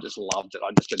 and I just loved it.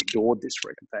 I just adored this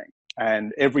freaking thing.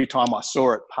 And every time I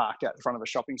saw it parked out in front of a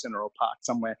shopping centre or parked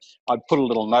somewhere, I'd put a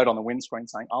little note on the windscreen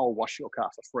saying, "I'll wash your car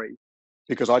for free,"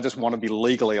 because I just want to be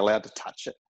legally allowed to touch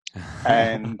it.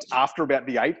 And after about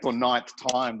the 8th or 9th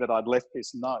time that I'd left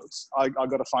this note, I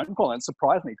got a phone call, and it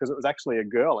surprised me because it was actually a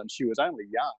girl, and she was only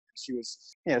young. She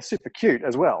was super cute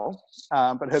as well,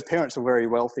 but her parents were very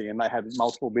wealthy and they had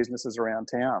multiple businesses around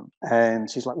town. And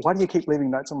she's like, "Why do you keep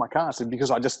leaving notes on my car?" I said,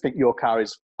 "Because I just think your car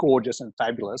is gorgeous and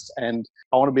fabulous and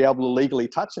I want to be able to legally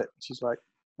touch it." She's like,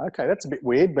 "Okay, that's a bit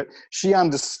weird," but she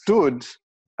understood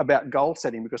about goal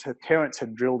setting because her parents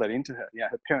had drilled that into her.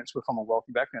 Her parents were from a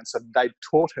wealthy background, so they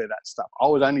taught her that stuff. I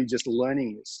was only just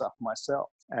learning this stuff myself.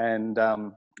 And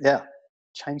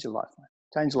change your life, mate.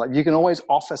 Change your life. You can always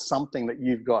offer something that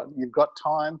you've got. You've got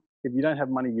time. If you don't have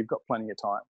money, you've got plenty of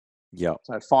time. Yeah.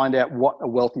 So find out what a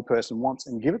wealthy person wants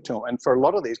and give it to them. And for a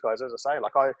lot of these guys, as I say,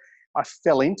 like I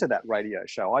fell into that radio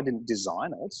show. I didn't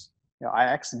design it. I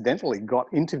accidentally got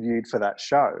interviewed for that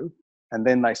show. And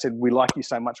then they said, "We like you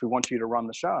so much, we want you to run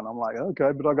the show." And I'm like,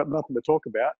 "Okay, but I got nothing to talk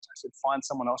about." I said, "Find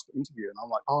someone else to interview." And I'm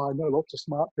like, "Oh, I know lots of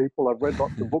smart people. I've read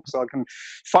lots of books. So I can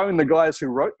phone the guys who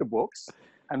wrote the books."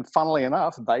 And funnily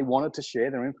enough, they wanted to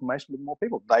share their information with more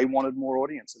people. They wanted more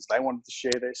audiences. They wanted to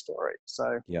share their story.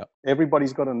 So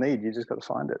everybody's got a need. You just got to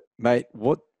find it. Mate,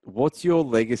 what's your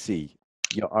legacy,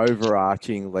 your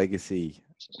overarching legacy?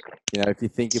 If you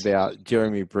think about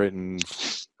Jeremy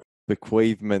Britton's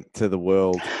bequeathment to the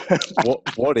world,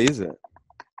 what is it?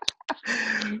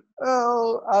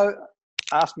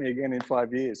 Ask me again in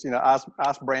 5 years.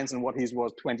 Ask Branson what his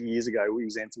was 20 years ago.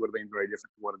 His answer would have been very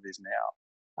different to what it is now.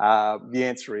 The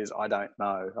answer is I don't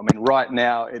know. I mean, right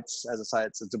now it's, as I say,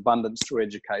 it's abundance through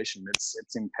education. It's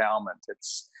empowerment.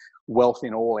 It's wealth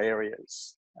in all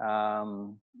areas.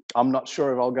 I'm not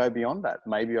sure if I'll go beyond that.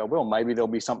 Maybe I will. Maybe there'll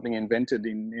be something invented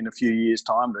in a few years'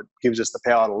 time that gives us the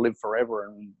power to live forever.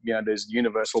 And, there's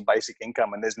universal basic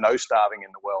income and there's no starving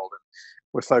in the world. And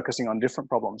we're focusing on different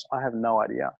problems. I have no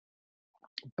idea.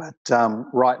 But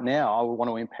right now, I want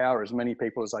to empower as many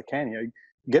people as I can.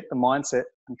 Get the mindset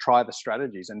and try the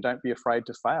strategies and don't be afraid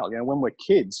to fail. When we're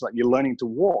kids, like you're learning to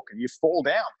walk and you fall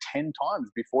down 10 times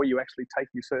before you actually take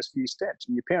your first few steps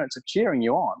and your parents are cheering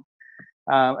you on.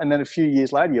 And then a few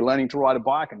years later, you're learning to ride a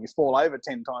bike and you fall over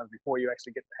 10 times before you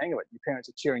actually get the hang of it. Your parents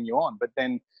are cheering you on. But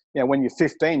then, when you're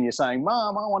 15, you're saying,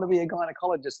 "Mom, I want to be a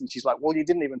gynecologist." And she's like, "Well, you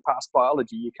didn't even pass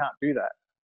biology. You can't do that."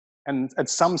 And at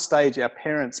some stage, our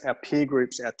parents, our peer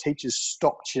groups, our teachers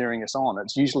stop cheering us on.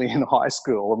 It's usually in high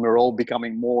school and we're all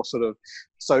becoming more sort of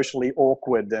socially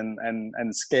awkward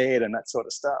and scared and that sort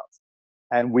of stuff.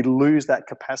 And we lose that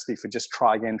capacity for just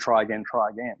try again.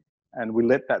 And we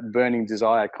let that burning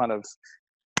desire kind of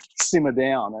simmer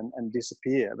down and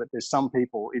disappear. But there's some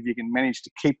people, if you can manage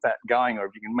to keep that going, or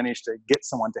if you can manage to get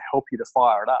someone to help you to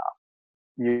fire it up,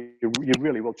 you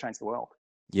really will change the world.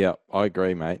 Yeah, I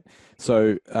agree, mate.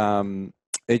 So,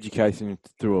 education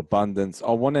through abundance.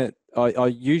 I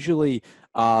usually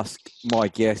ask my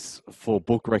guests for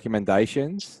book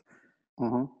recommendations.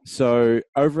 Mm-hmm. So,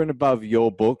 over and above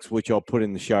your books, which I'll put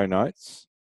in the show notes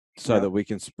so Yeah. that we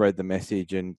can spread the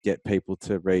message and get people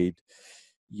to read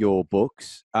your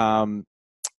books.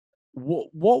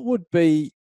 What would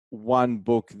be one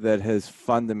book that has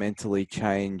fundamentally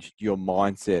changed your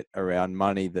mindset around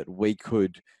money that we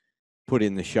could put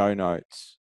in the show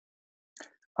notes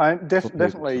for people to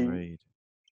Definitely. read?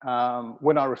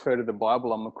 When I refer to the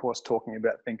Bible, I'm of course talking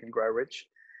about Think and Grow Rich,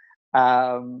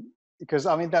 because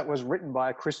I mean that was written by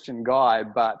a Christian guy,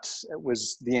 but it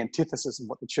was the antithesis of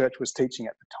what the church was teaching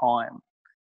at the time,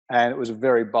 and it was a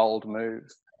very bold move.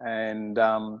 And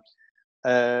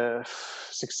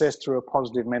success through a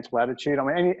positive mental attitude. I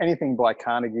mean, anything by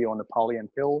Carnegie or Napoleon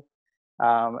Hill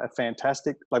are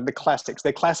fantastic. Like the classics,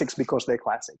 they're classics because they're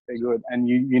classic. They're good, and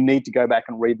you need to go back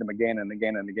and read them again and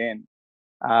again and again.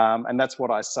 And that's what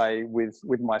I say with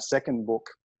my second book,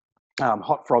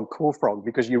 Hot Frog, Cool Frog,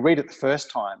 because you read it the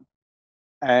first time,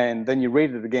 and then you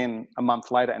read it again a month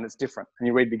later, and it's different. And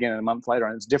you read it again a month later,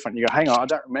 and it's different. You go, hang on, I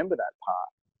don't remember that part.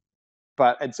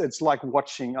 But it's like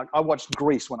watching. Like I watched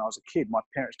Grease when I was a kid. My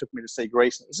parents took me to see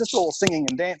Grease. And it was just all singing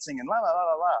and dancing and la la la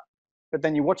la la. But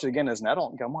then you watch it again as an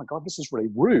adult and go, my God, this is really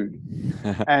rude.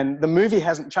 And the movie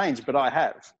hasn't changed, but I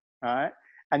have. All right.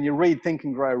 And you read Think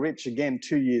and Grow Rich again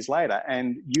 2 years later,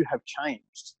 and you have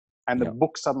changed. And the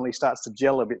book suddenly starts to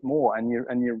gel a bit more. And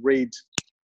you read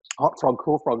Hot Frog,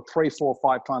 Cool Frog 3, 4,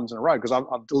 5 times in a row, because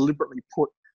I've deliberately put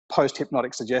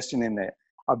post-hypnotic suggestion in there.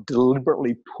 I've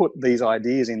deliberately put these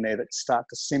ideas in there that start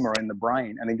to simmer in the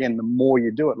brain. And again, the more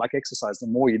you do it, like exercise, the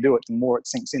more you do it, the more it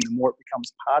sinks in, the more it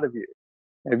becomes part of you.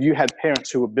 And if you had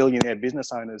parents who were billionaire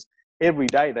business owners, every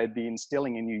day they'd be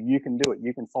instilling in you, you can do it,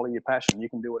 you can follow your passion, you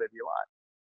can do whatever you like.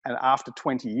 And after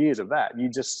 20 years of that, you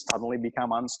just suddenly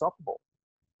become unstoppable.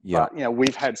 Yeah. But, you know,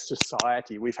 we've had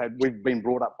society, we've been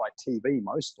brought up by TV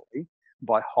mostly,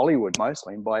 by Hollywood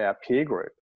mostly, and by our peer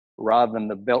group, rather than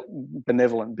the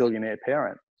benevolent billionaire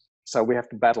parent. So we have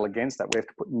to battle against that. We have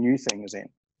to put new things in,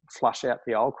 flush out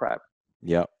the old crap.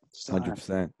 Yep, So,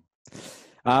 100%.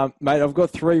 Mate, I've got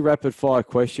 3 rapid fire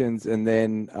questions and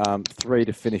then 3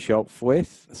 to finish off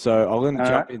with. So I'm going to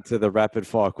jump into the rapid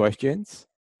fire questions.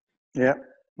 Yeah.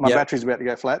 My battery's about to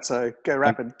go flat, so go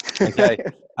rapid. Okay.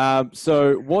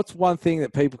 So what's one thing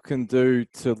that people can do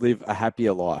to live a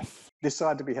happier life?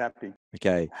 Decide to be happy.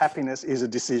 Okay. Happiness is a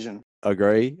decision.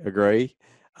 Agree.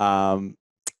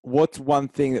 What's one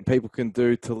thing that people can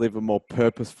do to live a more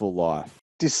purposeful life?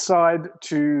 Decide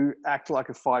to act like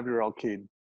a 5-year-old kid.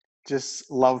 Just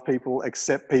love people,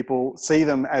 accept people, see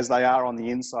them as they are on the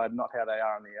inside, not how they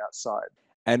are on the outside.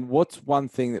 And what's one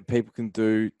thing that people can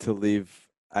do to live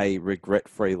a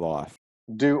regret-free life?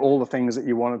 Do all the things that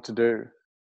you wanted to do.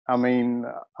 I mean,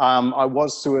 I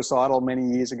was suicidal many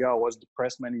years ago. I was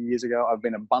depressed many years ago. I've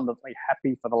been abundantly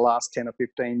happy for the last 10 or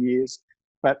 15 years.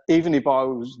 But even if I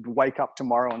was to wake up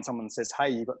tomorrow and someone says, hey,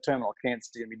 you've got terminal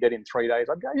cancer, you're going to be dead in 3 days,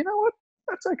 I'd go, you know what?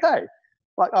 That's okay.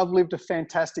 Like, I've lived a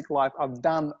fantastic life. I've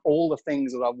done all the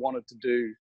things that I've wanted to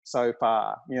do so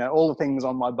far. You know, all the things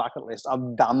on my bucket list,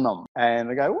 I've done them. And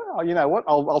I go, well, you know what?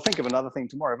 I'll think of another thing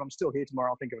tomorrow. If I'm still here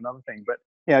tomorrow, I'll think of another thing. But,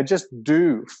 you know, just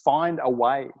find a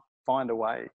way. Find a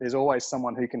way. There's always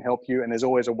someone who can help you, and there's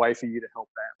always a way for you to help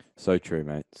them. So true,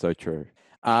 mate. So true.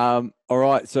 All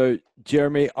right. So,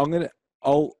 Jeremy,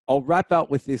 I'll wrap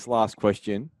up with this last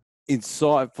question.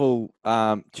 Insightful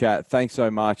chat. Thanks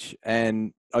so much.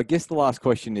 And I guess the last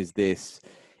question is this: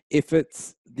 if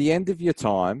it's the end of your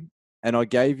time, and I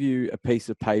gave you a piece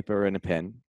of paper and a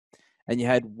pen, and you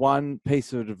had one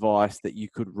piece of advice that you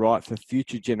could write for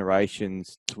future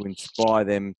generations to inspire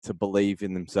them to believe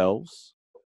in themselves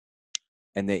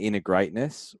and their inner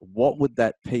greatness, what would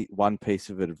that one piece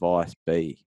of advice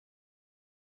be?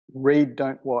 Read,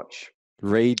 don't watch.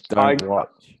 Read, don't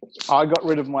watch. I got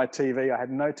rid of my TV. I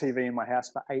had no TV in my house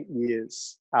for 8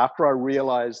 years. After I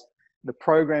realized the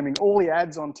programming, all the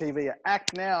ads on TV are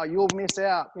act now, you'll miss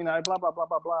out, you know, blah, blah, blah,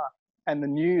 blah, blah. And the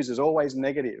news is always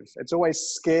negative. It's always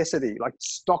scarcity. Like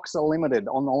stocks are limited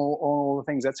on all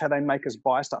the things. That's how they make us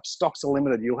buy stuff. Stocks are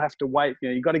limited. You'll have to wait. You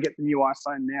know, you've got to get the new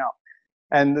iPhone now.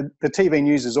 And the TV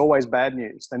news is always bad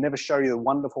news. They never show you the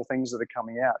wonderful things that are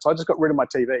coming out. So I just got rid of my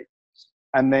TV.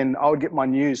 And then I would get my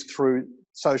news through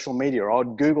social media. I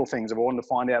would Google things if I wanted to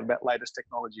find out about latest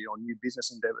technology or new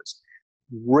business endeavors.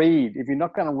 Read. If you're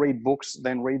not going to read books,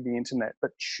 then read the internet,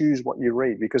 but choose what you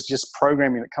read, because just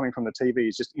programming that coming from the TV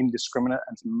is just indiscriminate,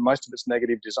 and most of it's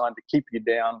negative, designed to keep you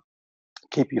down,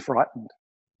 keep you frightened.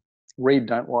 Read,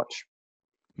 don't watch.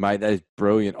 Mate, that is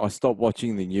brilliant. I stopped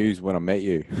watching the news when I met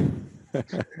you.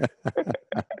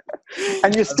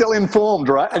 And you're still informed,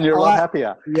 right? And you're a lot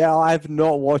happier. Yeah, I've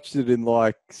not watched it in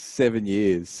like 7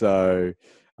 years. So,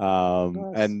 Nice.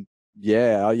 and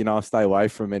yeah, I stay away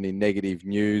from any negative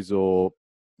news or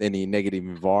any negative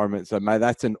environment. So, mate,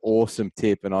 that's an awesome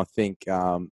tip. And I think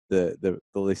the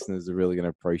listeners are really going to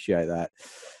appreciate that.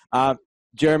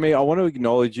 Jeremy, I want to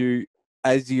acknowledge you.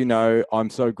 As you know,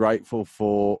 I'm so grateful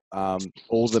for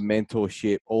all the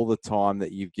mentorship, all the time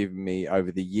that you've given me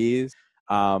over the years.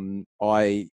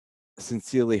 I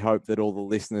sincerely hope that all the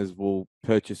listeners will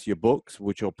purchase your books,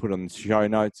 which I'll put on the show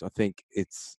notes. I think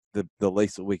it's the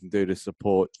least that we can do to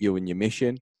support you and your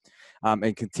mission,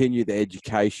 and continue the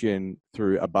education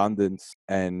through abundance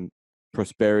and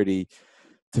prosperity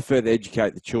to further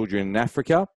educate the children in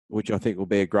Africa, which I think will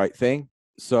be a great thing.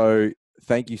 So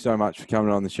thank you so much for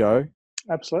coming on the show.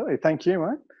 Absolutely. Thank you,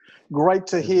 mate. Great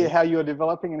to hear how you're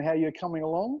developing and how you're coming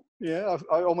along. Yeah,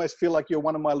 I almost feel like you're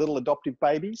one of my little adoptive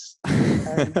babies,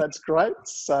 and that's great.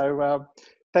 So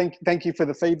thank you for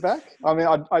the feedback. I mean,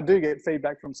 I do get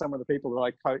feedback from some of the people that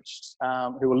I coached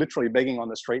who were literally begging on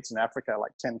the streets in Africa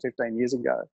like 10, 15 years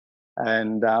ago.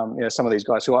 And some of these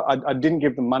guys who I didn't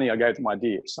give them money, I gave them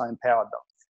ideas. I empowered them.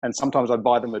 And sometimes I'd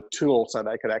buy them a tool so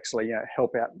they could actually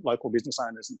help out local business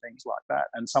owners and things like that.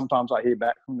 And sometimes I hear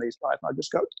back from these guys and I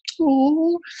just go,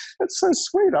 oh, that's so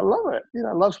sweet. I love it.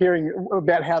 I love hearing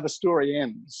about how the story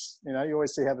ends. You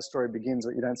always see how the story begins,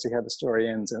 but you don't see how the story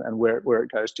ends and where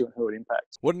it goes to and who it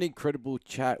impacts. What an incredible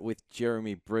chat with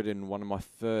Jeremy Britton, one of my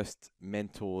first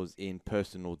mentors in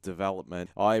personal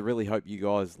development. I really hope you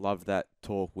guys loved that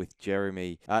talk with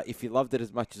Jeremy. If you loved it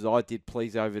as much as I did,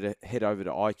 please head over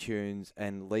to iTunes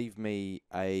and leave me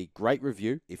a great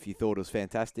review. If you thought it was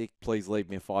fantastic, please leave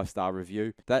me a 5-star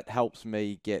review. That helps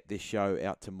me get this show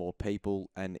out to more people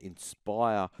and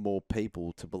inspire more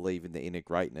people to believe in the inner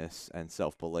greatness and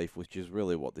self-belief, which is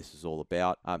really what this is all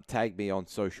about. Tag me on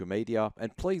social media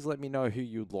and please let me know who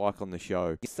you'd like on the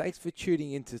show. Thanks for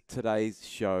tuning into today's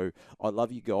show. I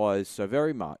love you guys so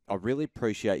very much. I really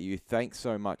appreciate you. Thanks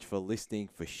so much for listening,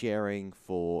 for sharing,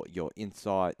 for your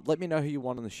insight. Let me know who you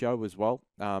want on the show as well.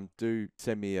 Do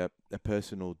send me a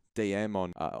personal DM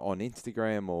on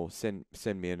Instagram or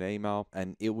send me an email,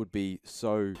 and it would be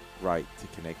so great to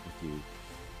connect with you.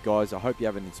 Guys, I hope you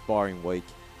have an inspiring week.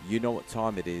 You know what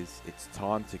time it is. It's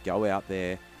time to go out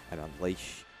there and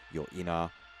unleash your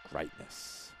inner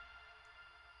greatness.